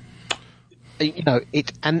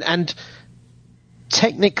 And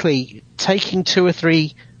technically taking 2 or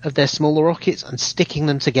 3 of their smaller rockets and sticking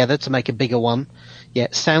them together to make a bigger one,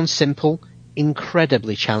 sounds simple,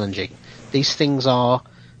 incredibly challenging. These things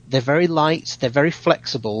they're very light, they're very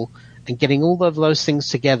flexible, and getting all of those things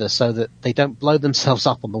together so that they don't blow themselves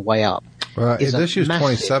up on the way up. This used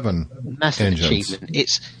 27 massive engines. Achievement.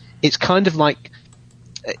 It's kind of like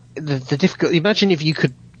the difficult. Imagine if you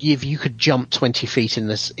could jump 20 feet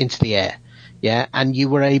into the air, and you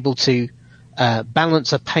were able to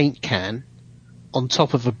balance a paint can on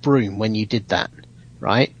top of a broom when you did that,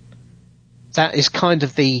 right? That is kind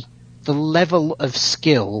of the level of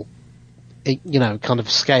skill, kind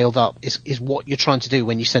of scaled up is what you're trying to do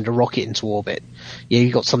when you send a rocket into orbit.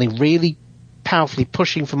 You've got something really powerfully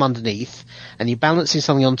pushing from underneath, and you're balancing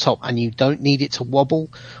something on top, and you don't need it to wobble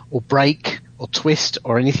or break or twist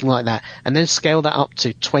or anything like that. And then scale that up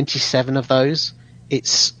to 27 of those. It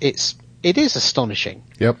is astonishing.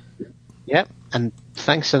 Yep. And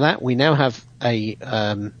thanks to that, we now have a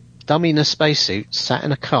dummy in a spacesuit sat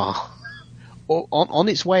in a car on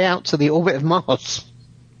its way out to the orbit of Mars.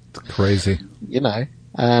 It's crazy.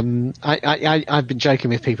 I've been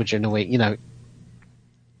joking with people during the week.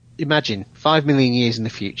 Imagine 5 million years in the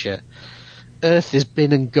future, Earth has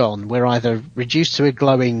been and gone. We're either reduced to a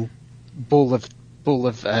glowing ball of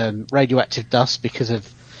radioactive dust because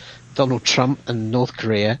of Donald Trump and North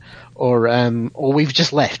Korea, or we've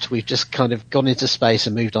just left. We've just kind of gone into space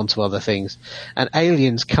and moved on to other things. And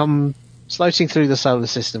aliens come floating through the solar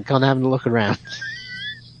system, kind of having a look around.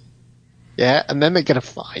 And then they're going to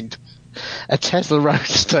find a Tesla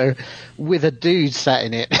Roadster with a dude sat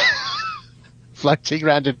in it, floating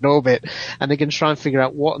around in orbit, and they're going to try and figure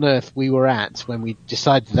out what on earth we were at when we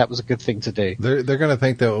decided that was a good thing to do. They're going to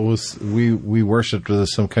think that it was we worshipped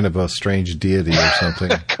as some kind of a strange deity or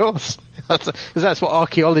something. Of course, that's what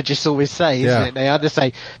archaeologists always say, isn't it? They either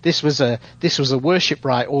say this was a worship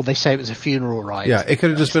rite, or they say it was a funeral rite. Yeah, it could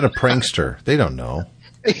have just been a prankster. They don't know.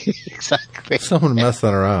 Exactly. Someone messing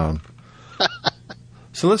around.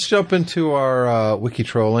 So let's jump into our wiki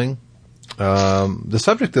trolling. The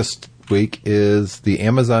subject this week is the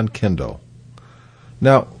Amazon Kindle.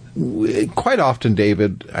 Now, quite often,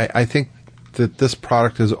 David, I think that this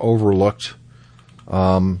product is overlooked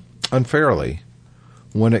unfairly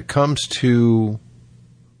when it comes to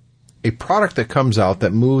a product that comes out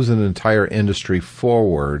that moves an entire industry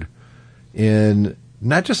forward in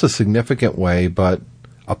not just a significant way, but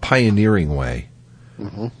a pioneering way.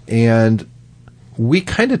 Mm-hmm. And we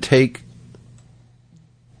kind of take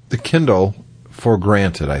the Kindle for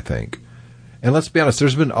granted, I think. And let's be honest,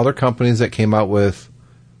 there's been other companies that came out with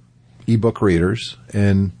ebook readers,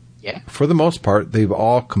 and for the most part, they've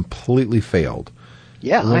all completely failed.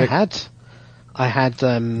 Yeah, I had you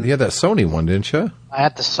had that Sony one, didn't you? I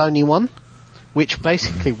had the Sony one, which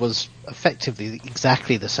basically was effectively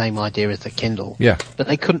exactly the same idea as the Kindle. Yeah. But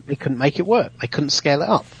they couldn't make it work. They couldn't scale it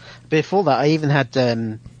up. Before that, I even had,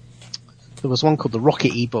 there was one called the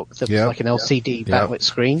Rocket ebook that was like an LCD backlit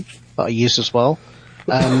screen that I used as well.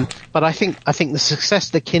 But I think the success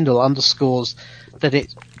of the Kindle underscores that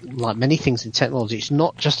it, like many things in technology, it's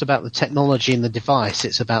not just about the technology and the device,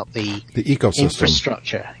 it's about the ecosystem,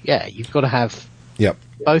 infrastructure. Yeah, you've got to have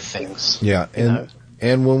both things. Yeah,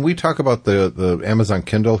 and when we talk about the Amazon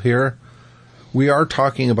Kindle here, we are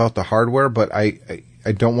talking about the hardware, but I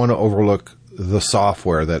don't want to overlook the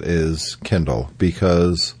software that is Kindle,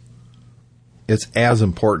 because it's as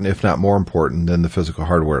important, if not more important, than the physical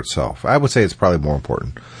hardware itself. I would say it's probably more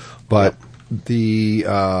important. But the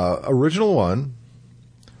original one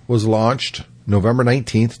was launched November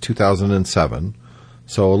 19th, 2007,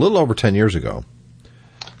 so a little over 10 years ago.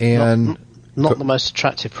 And not the most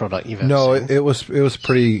attractive product you've ever seen. No, it was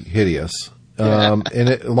pretty hideous. And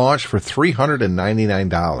it launched for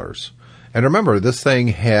 $399. And remember, this thing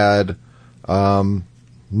had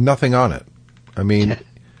nothing on it. I mean,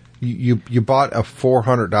 you bought a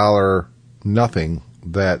 $400 nothing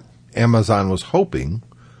that Amazon was hoping,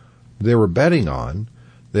 they were betting on,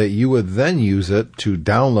 that you would then use it to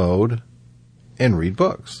download and read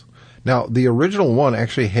books. Now, the original one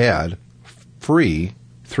actually had free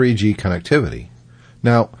 3G connectivity.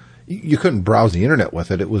 Now, you couldn't browse the internet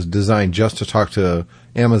with it. It was designed just to talk to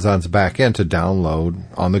Amazon's back end to download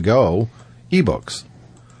on the go ebooks.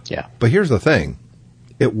 Yeah. But here's the thing.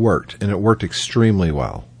 It worked, and it worked extremely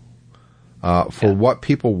well. For what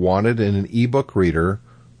people wanted in an ebook reader,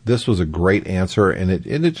 this was a great answer, and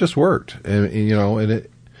it just worked. And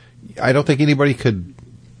I don't think anybody could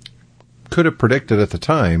have predicted at the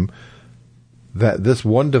time that this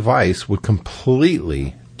one device would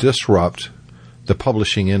completely disrupt the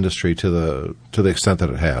publishing industry to the extent that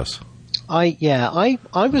it has. I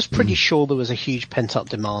was pretty sure there was a huge pent up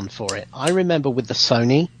demand for it. I remember with the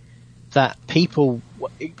Sony that people,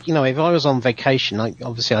 if I was on vacation,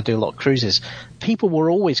 obviously I do a lot of cruises, people were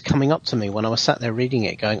always coming up to me when I was sat there reading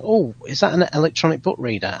it going, "Oh, is that an electronic book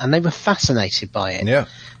reader?" And they were fascinated by it. Yeah.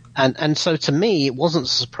 And so to me, it wasn't a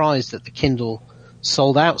surprise that the Kindle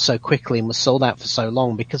sold out so quickly and was sold out for so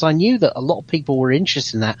long, because I knew that a lot of people were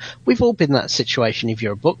interested in that. We've all been in that situation if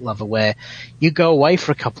you're a book lover, where you go away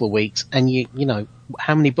for a couple of weeks and you know,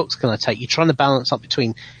 how many books can I take? You're trying to balance up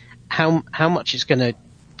between how much it's going to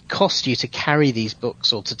cost you to carry these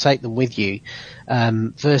books or to take them with you,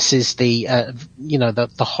 versus the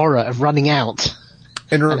horror of running out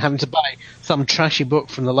and having to buy some trashy book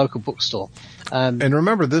from the local bookstore. And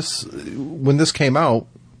remember this, when this came out,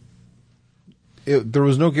 there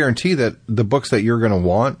was no guarantee that the books that you're going to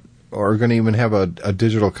want are going to even have a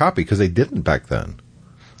digital copy, because they didn't back then.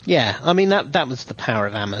 Yeah, I mean, that was the power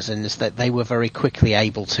of Amazon, is that they were very quickly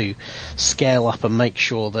able to scale up and make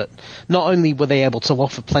sure that not only were they able to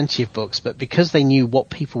offer plenty of books, but because they knew what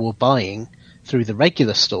people were buying through the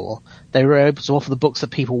regular store, they were able to offer the books that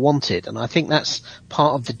people wanted. And I think that's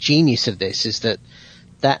part of the genius of this, is that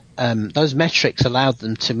those metrics allowed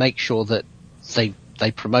them to make sure that they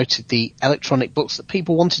promoted the electronic books that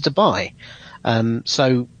people wanted to buy.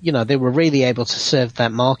 So, they were really able to serve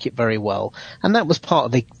that market very well. And that was part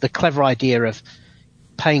of the clever idea of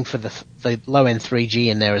paying for the low-end 3G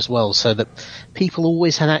in there as well, so that people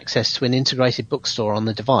always had access to an integrated bookstore on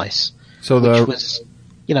the device. Which was,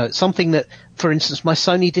 something that, for instance, my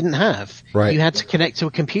Sony didn't have. Right. You had to connect to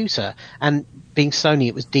a computer, and being Sony,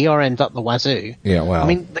 it was DRM'd up the wazoo. Yeah, wow. I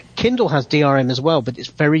mean, the Kindle has DRM as well, but it's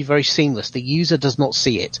very, very seamless. The user does not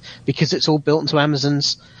see it because it's all built into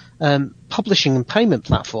Amazon's publishing and payment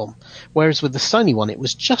platform. Whereas with the Sony one, it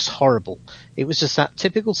was just horrible. It was just that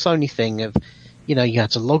typical Sony thing of, you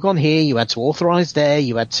had to log on here, you had to authorize there,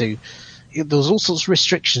 there was all sorts of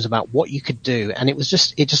restrictions about what you could do, and it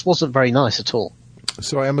just wasn't very nice at all.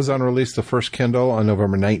 So Amazon released the first Kindle on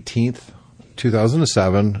November 19th,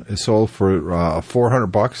 2007. It sold for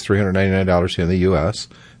 $400, $399 here in the U.S.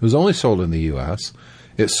 It was only sold in the U.S.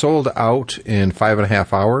 It sold out in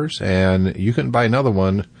 5.5 hours, and you can buy another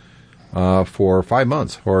one for 5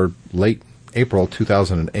 months, or late April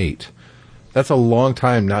 2008. That's a long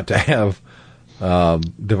time not to have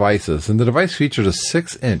devices. And the device featured a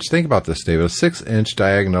 6-inch, think about this, David, a 6-inch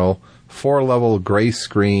diagonal 4-level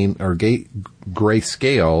grayscale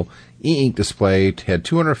e-ink display. It had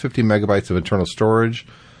 250 megabytes of internal storage,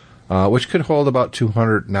 which could hold about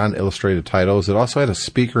 200 non-illustrated titles. It also had a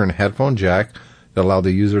speaker and headphone jack that allowed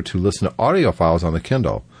the user to listen to audio files on the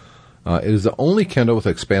Kindle. It is the only Kindle with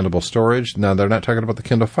expandable storage. Now, they're not talking about the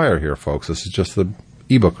Kindle Fire here, folks. This is just the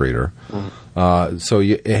ebook reader. So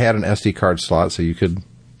it had an SD card slot, so you could,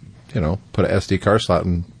 put an SD card slot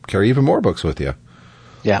and carry even more books with you.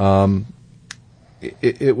 Yeah.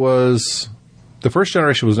 It was, the first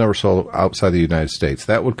generation was never sold outside the United States.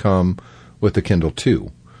 That would come with the Kindle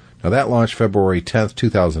 2. Now, that launched February 10th,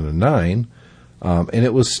 2009. And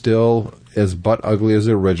it was still as butt ugly as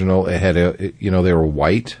the original. It had they were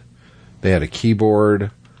white. They had a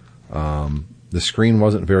keyboard. The screen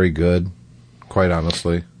wasn't very good, quite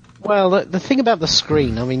honestly. Well, the thing about the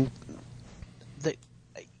screen, I mean,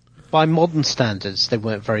 by modern standards, they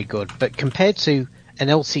weren't very good. But compared to an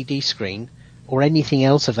LCD screen or anything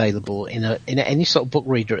else available in any sort of book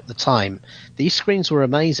reader at the time, these screens were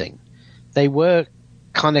amazing. They were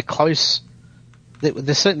kind of close.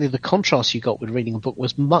 Certainly the contrast you got with reading a book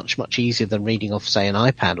was much, much easier than reading off, say, an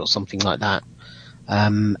iPad or something like that.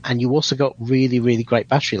 And you also got really, really great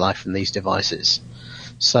battery life from these devices.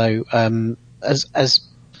 So,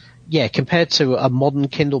 compared to a modern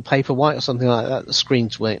Kindle Paperwhite or something like that, the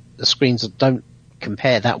screens don't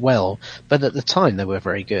compare that well, but at the time they were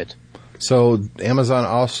very good. So Amazon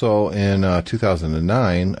also in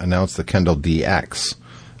 2009 announced the Kindle DX.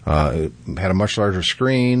 It had a much larger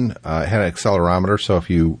screen. It had an accelerometer, so if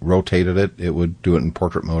you rotated it, it would do it in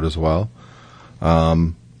portrait mode as well.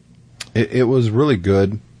 It was really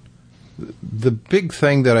good. The big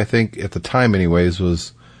thing that I think at the time anyways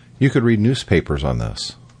was you could read newspapers on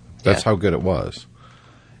this. That's how good it was.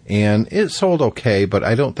 And it sold okay, but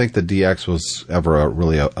I don't think the DX was ever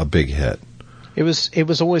really a big hit. It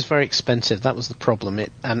was always very expensive. That was the problem.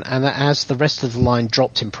 And as the rest of the line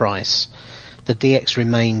dropped in price, the DX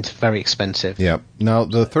remained very expensive. Yeah. Now,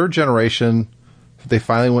 the third generation, they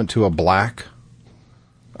finally went to a black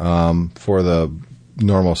for the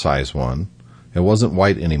normal size one. It wasn't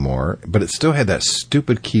white anymore, but it still had that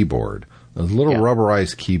stupid keyboard, a little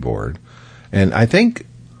rubberized keyboard. And I think,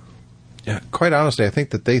 quite honestly, I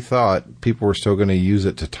think that they thought people were still going to use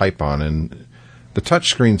it to type on. And the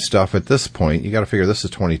touchscreen stuff at this point, you got to figure this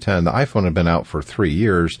is 2010. The iPhone had been out for 3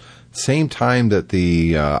 years, same time that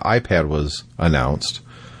the iPad was announced.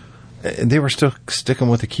 And they were still sticking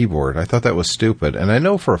with the keyboard. I thought that was stupid. And I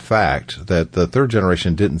know for a fact that the third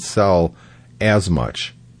generation didn't sell as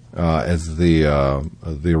much as the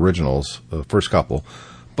originals, the first couple.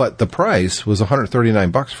 But the price was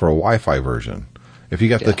 $139 for a Wi-Fi version. If you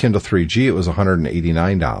got the Kindle 3G, it was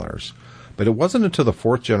 $189. But it wasn't until the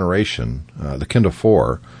fourth generation, the Kindle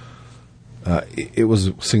 4, it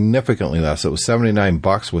was significantly less. It was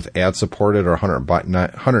 $79 with ad supported, or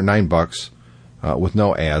 $109 with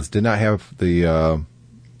no ads. Did not have the.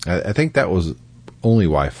 I think that was only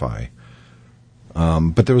Wi-Fi,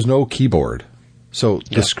 but there was no keyboard, so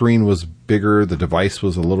the screen was bigger. The device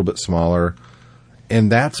was a little bit smaller,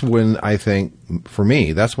 and that's when I think, for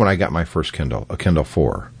me, that's when I got my first Kindle, a Kindle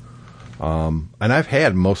 4. And I've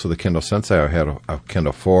had most of the Kindle since. I've had a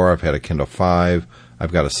Kindle 4. I've had a Kindle 5.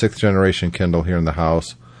 I've got a 6th generation Kindle here in the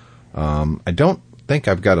house. I don't think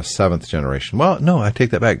I've got a 7th generation. Well, no, I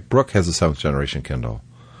take that back. Brooke has a 7th generation Kindle.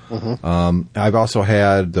 Mm-hmm. I've also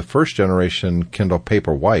had the 1st generation Kindle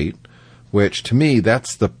Paperwhite, which to me,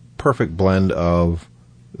 that's the perfect blend of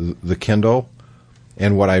the Kindle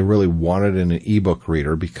and what I really wanted in an ebook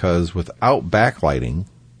reader, because without backlighting,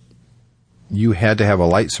 you had to have a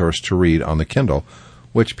light source to read on the Kindle,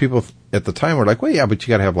 which people at the time were like, well, yeah, but you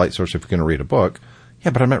got to have light source if you're going to read a book.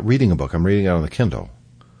 Yeah, but I'm not reading a book. I'm reading it on the Kindle.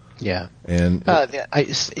 Yeah. And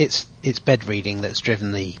it's bed reading that's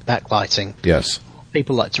driven the backlighting. Yes.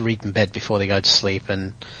 People like to read in bed before they go to sleep,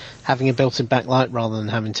 and having a built-in backlight rather than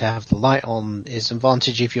having to have the light on is an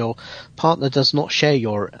advantage if your partner does not share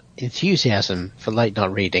your enthusiasm for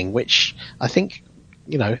late-night reading, which I think,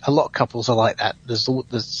 a lot of couples are like that. There's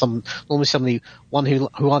normally one who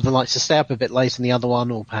either likes to stay up a bit late and the other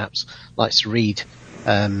one, or perhaps likes to read,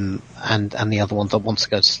 and the other one that wants to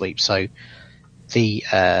go to sleep. So I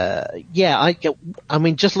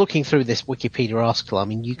mean, just looking through this Wikipedia article, I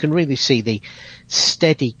mean, you can really see the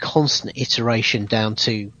steady, constant iteration down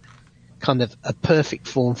to kind of a perfect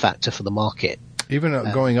form factor for the market. Even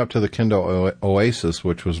going up to the Kindle Oasis,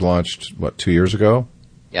 which was launched, 2 years ago?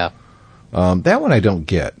 Yeah. That one I don't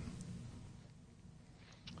get.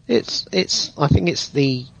 I think it's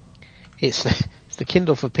the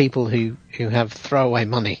Kindle for people who have throwaway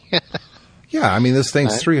money. Yeah, I mean, this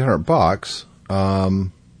thing's $300.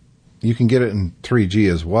 You can get it in 3G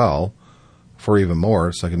as well for even more.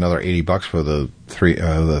 It's like another $80 for the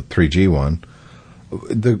 3G one.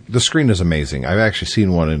 The screen is amazing. I've actually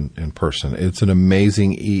seen one in person. It's an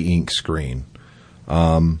amazing e-ink screen.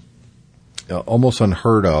 Almost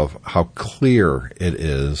unheard of how clear it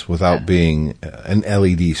is without being an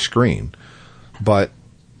LED screen. But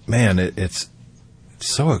man, it's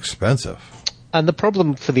so expensive. And the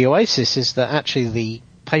problem for the Oasis is that actually the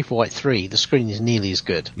Paperwhite 3, the screen is nearly as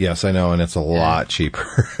good. Yes, I know, and it's a lot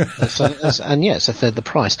cheaper. It's a third the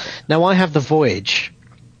price. Now, I have the Voyage,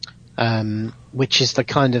 which is the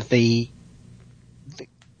kind of the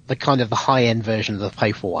the kind of the high end version of the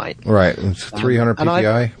Paperwhite. Right. It's 300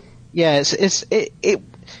 PPI. Yeah,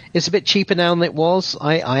 it's a bit cheaper now than it was.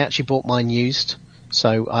 I actually bought mine used,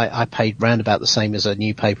 so I paid round about the same as a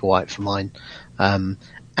new Paperwhite for mine. And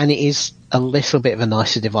it is a little bit of a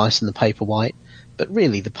nicer device than the Paperwhite, but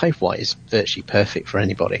really the Paperwhite is virtually perfect for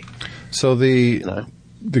anybody. So the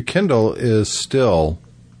Kindle is still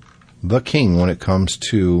the king when it comes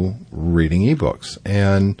to reading ebooks.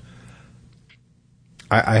 And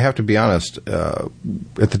I have to be honest, at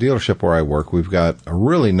the dealership where I work, we've got a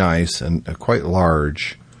really nice and a quite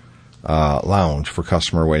large lounge for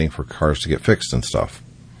customer waiting for cars to get fixed and stuff.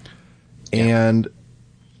 Yeah. And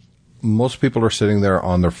most people are sitting there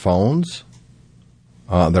on their phones,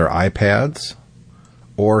 their iPads,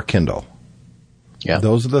 or Kindle. Yeah.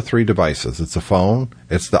 Those are the three devices. It's a phone,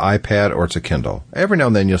 it's the iPad, or it's a Kindle. Every now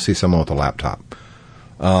and then you'll see someone with a laptop.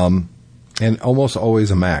 And almost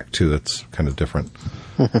always a Mac, too. It's kind of different.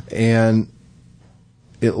 And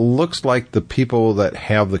it looks like the people that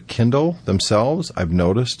have the Kindle themselves, I've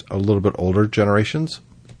noticed, a little bit older generations.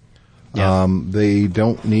 Yeah. They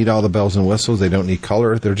don't need all the bells and whistles. They don't need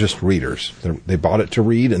color. They're just readers. They bought it to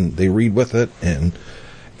read, and they read with it. And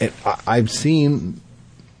I've seen...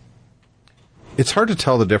 It's hard to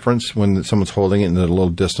tell the difference when someone's holding it and a little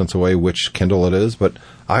distance away which Kindle it is. But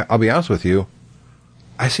I'll be honest with you.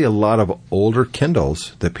 I see a lot of older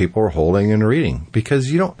Kindles that people are holding and reading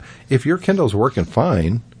because if your Kindle's working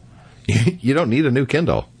fine, you don't need a new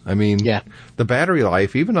Kindle. I mean, the battery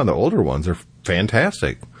life, even on the older ones, are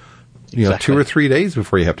fantastic. Exactly. 2 or 3 days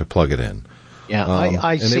before you have to plug it in. Yeah,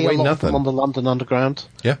 I see a lot of them on the London Underground.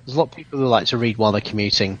 Yeah. There's a lot of people who like to read while they're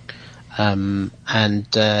commuting. And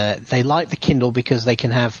they like the Kindle because they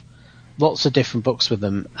can have lots of different books with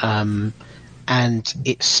them. And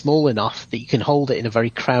it's small enough that you can hold it in a very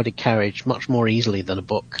crowded carriage much more easily than a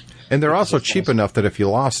book. And they're also cheap enough that if you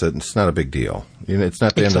lost it, it's not a big deal. It's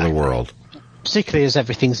not the end of the world. Particularly as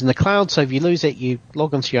everything's in the cloud, so if you lose it, you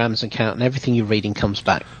log onto your Amazon account and everything you're reading comes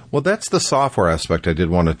back. Well, that's the software aspect I did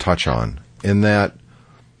want to touch on, in that,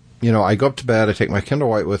 I go up to bed, I take my Kindle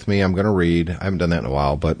White with me, I'm going to read. I haven't done that in a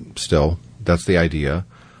while, but still, that's the idea.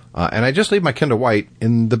 And I just leave my Kindle White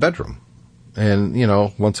in the bedroom. And,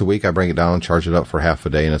 once a week I bring it down and charge it up for half a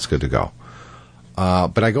day and it's good to go.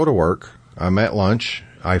 But I go to work, I'm at lunch,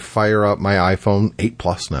 I fire up my iPhone 8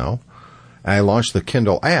 Plus now, and I launch the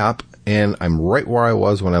Kindle app, and I'm right where I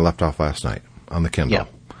was when I left off last night on the Kindle.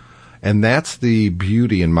 Yeah. And that's the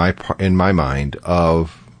beauty in my mind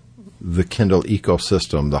of the Kindle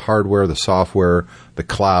ecosystem, the hardware, the software, the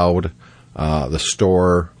cloud, the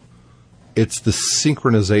store. It's the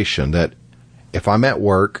synchronization that if I'm at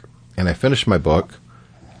work and I finish my book,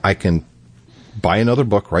 I can buy another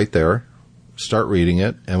book right there, start reading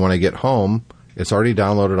it, and when I get home, it's already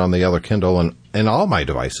downloaded on the other Kindle and all my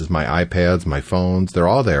devices, my iPads, my phones, they're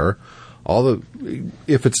all there.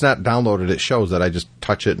 If it's not downloaded, it shows that I just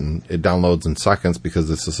touch it and it downloads in seconds because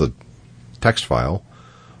this is a text file.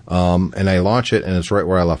 And I launch it and it's right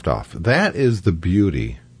where I left off. That is the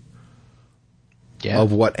beauty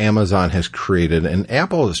of what Amazon has created. And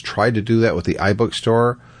Apple has tried to do that with the iBook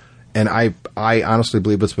store. And I honestly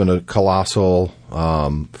believe it's been a colossal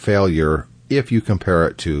failure if you compare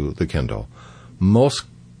it to the Kindle. Most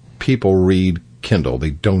people read Kindle. They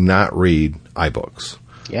do not read iBooks.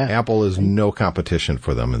 Yeah. Apple is no competition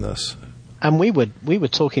for them in this. And we were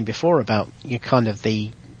talking before about kind of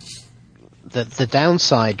the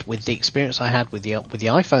downside with the experience I had with the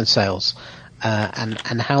iPhone sales,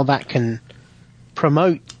 and how that can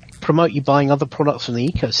promote you buying other products from the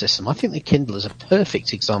ecosystem. I think the Kindle is a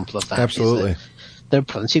perfect example of that. Absolutely. There are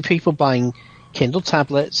plenty of people buying Kindle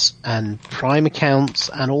tablets and Prime accounts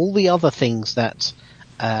and all the other things that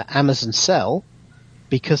Amazon sell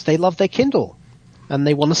because they love their Kindle and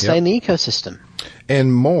they want to stay in the ecosystem.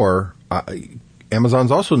 And more,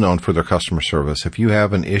 Amazon's also known for their customer service. If you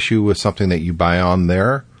have an issue with something that you buy on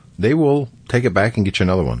there, they will take it back and get you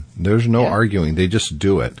another one. There's no arguing. They just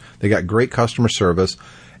do it. They got great customer service.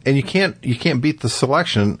 And you can't beat the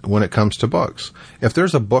selection when it comes to books. If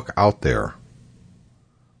there's a book out there,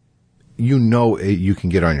 you can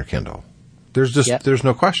get on your Kindle. There's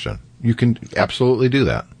no question. You can absolutely do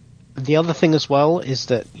that. The other thing as well is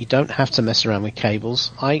that you don't have to mess around with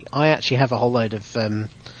cables. I actually have a whole load of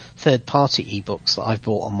third-party ebooks that I've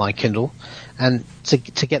bought on my Kindle, and to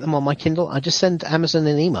get them on my Kindle, I just send Amazon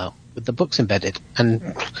an email with the books embedded,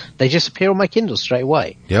 and they just appear on my Kindle straight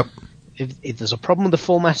away. Yep. If there's a problem with the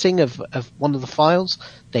formatting of one of the files,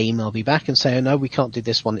 they email me back and say, oh no, we can't do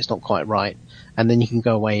this one, it's not quite right. And then you can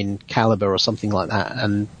go away in Calibre or something like that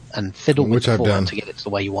and fiddle with the format to get it to the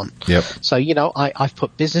way you want. Yep. So, I've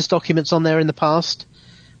put business documents on there in the past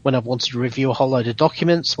when I've wanted to review a whole load of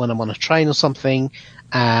documents, when I'm on a train or something.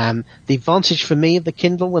 The advantage for me of the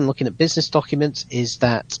Kindle when looking at business documents is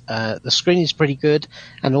that the screen is pretty good,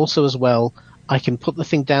 and also as well, I can put the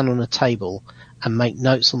thing down on a table and make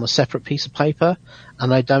notes on a separate piece of paper,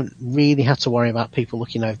 and I don't really have to worry about people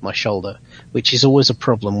looking over my shoulder, which is always a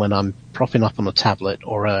problem when I'm propping up on a tablet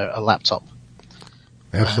or a laptop.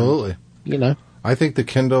 Absolutely. I think the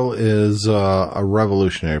Kindle is a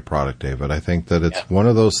revolutionary product, David. I think that it's one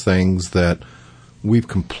of those things that we've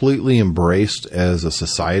completely embraced as a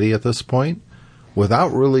society at this point without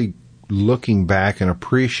really looking back and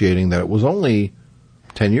appreciating that it was only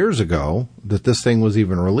 10 years ago that this thing was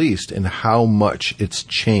even released and how much it's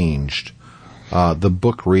changed the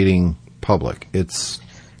book reading public. It's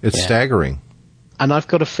staggering. And I've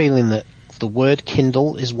got a feeling that the word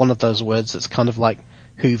Kindle is one of those words that's kind of like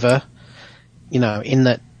Hoover, in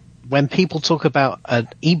that when people talk about an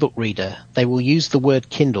ebook reader, they will use the word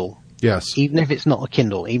Kindle. Yes. Even if it's not a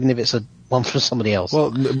Kindle, even if it's one for somebody else.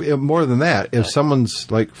 Well, more than that, if someone's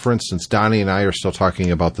like, for instance, Donnie and I are still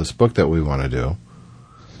talking about this book that we want to do,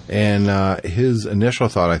 and his initial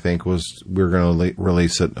thought, I think, was we're going to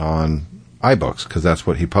release it on iBooks because that's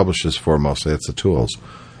what he publishes for mostly. It's the tools.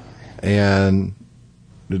 And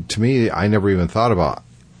to me, I never even thought about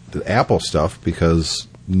the Apple stuff because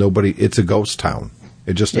it's a ghost town.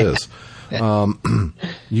 It just is. You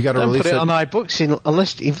got to release put it on iBooks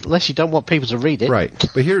unless you don't want people to read it. Right.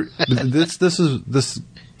 But here, this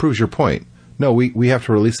proves your point. No, we have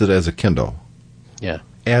to release it as a Kindle. Yeah.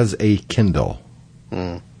 As a Kindle.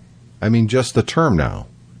 Mm. I mean, just the term now.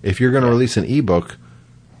 If you're going to release an ebook,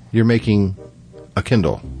 you're making a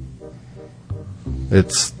Kindle.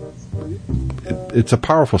 It's a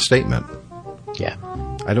powerful statement. Yeah.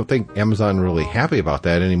 I don't think Amazon really happy about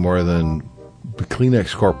that any more than the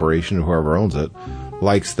Kleenex Corporation, whoever owns it,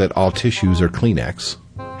 likes that all tissues are Kleenex.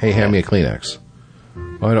 Hey, hand me a Kleenex.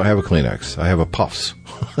 Well, I don't have a Kleenex. I have a Puffs.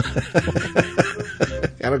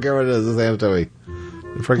 I don't care what it is. Just hand it to me.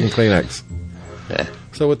 The freaking Kleenex. Yeah.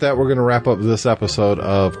 So with that, we're going to wrap up this episode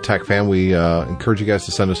of TechFan. We encourage you guys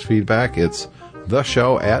to send us feedback. It's the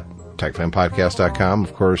show at TechFanPodcast.com.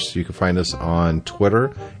 Of course, you can find us on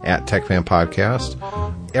Twitter at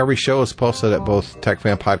TechFanPodcast. Every show is posted at both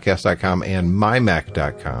TechFanPodcast.com and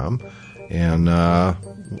MyMac.com. And,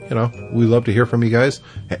 we love to hear from you guys.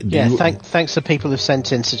 Thanks to people who've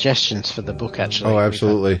sent in suggestions for the book, actually. Oh,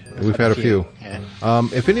 absolutely. We've had a few. Yeah.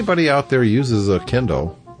 If anybody out there uses a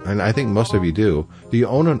Kindle, and I think most of you do you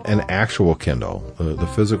own an actual Kindle, the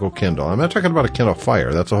physical Kindle? I'm not talking about a Kindle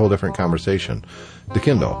Fire. That's a whole different conversation. The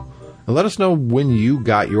Kindle. And let us know when you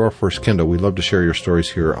got your first Kindle. We'd love to share your stories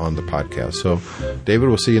here on the podcast. So, David,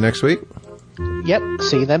 we'll see you next week. Yep.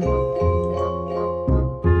 See you then.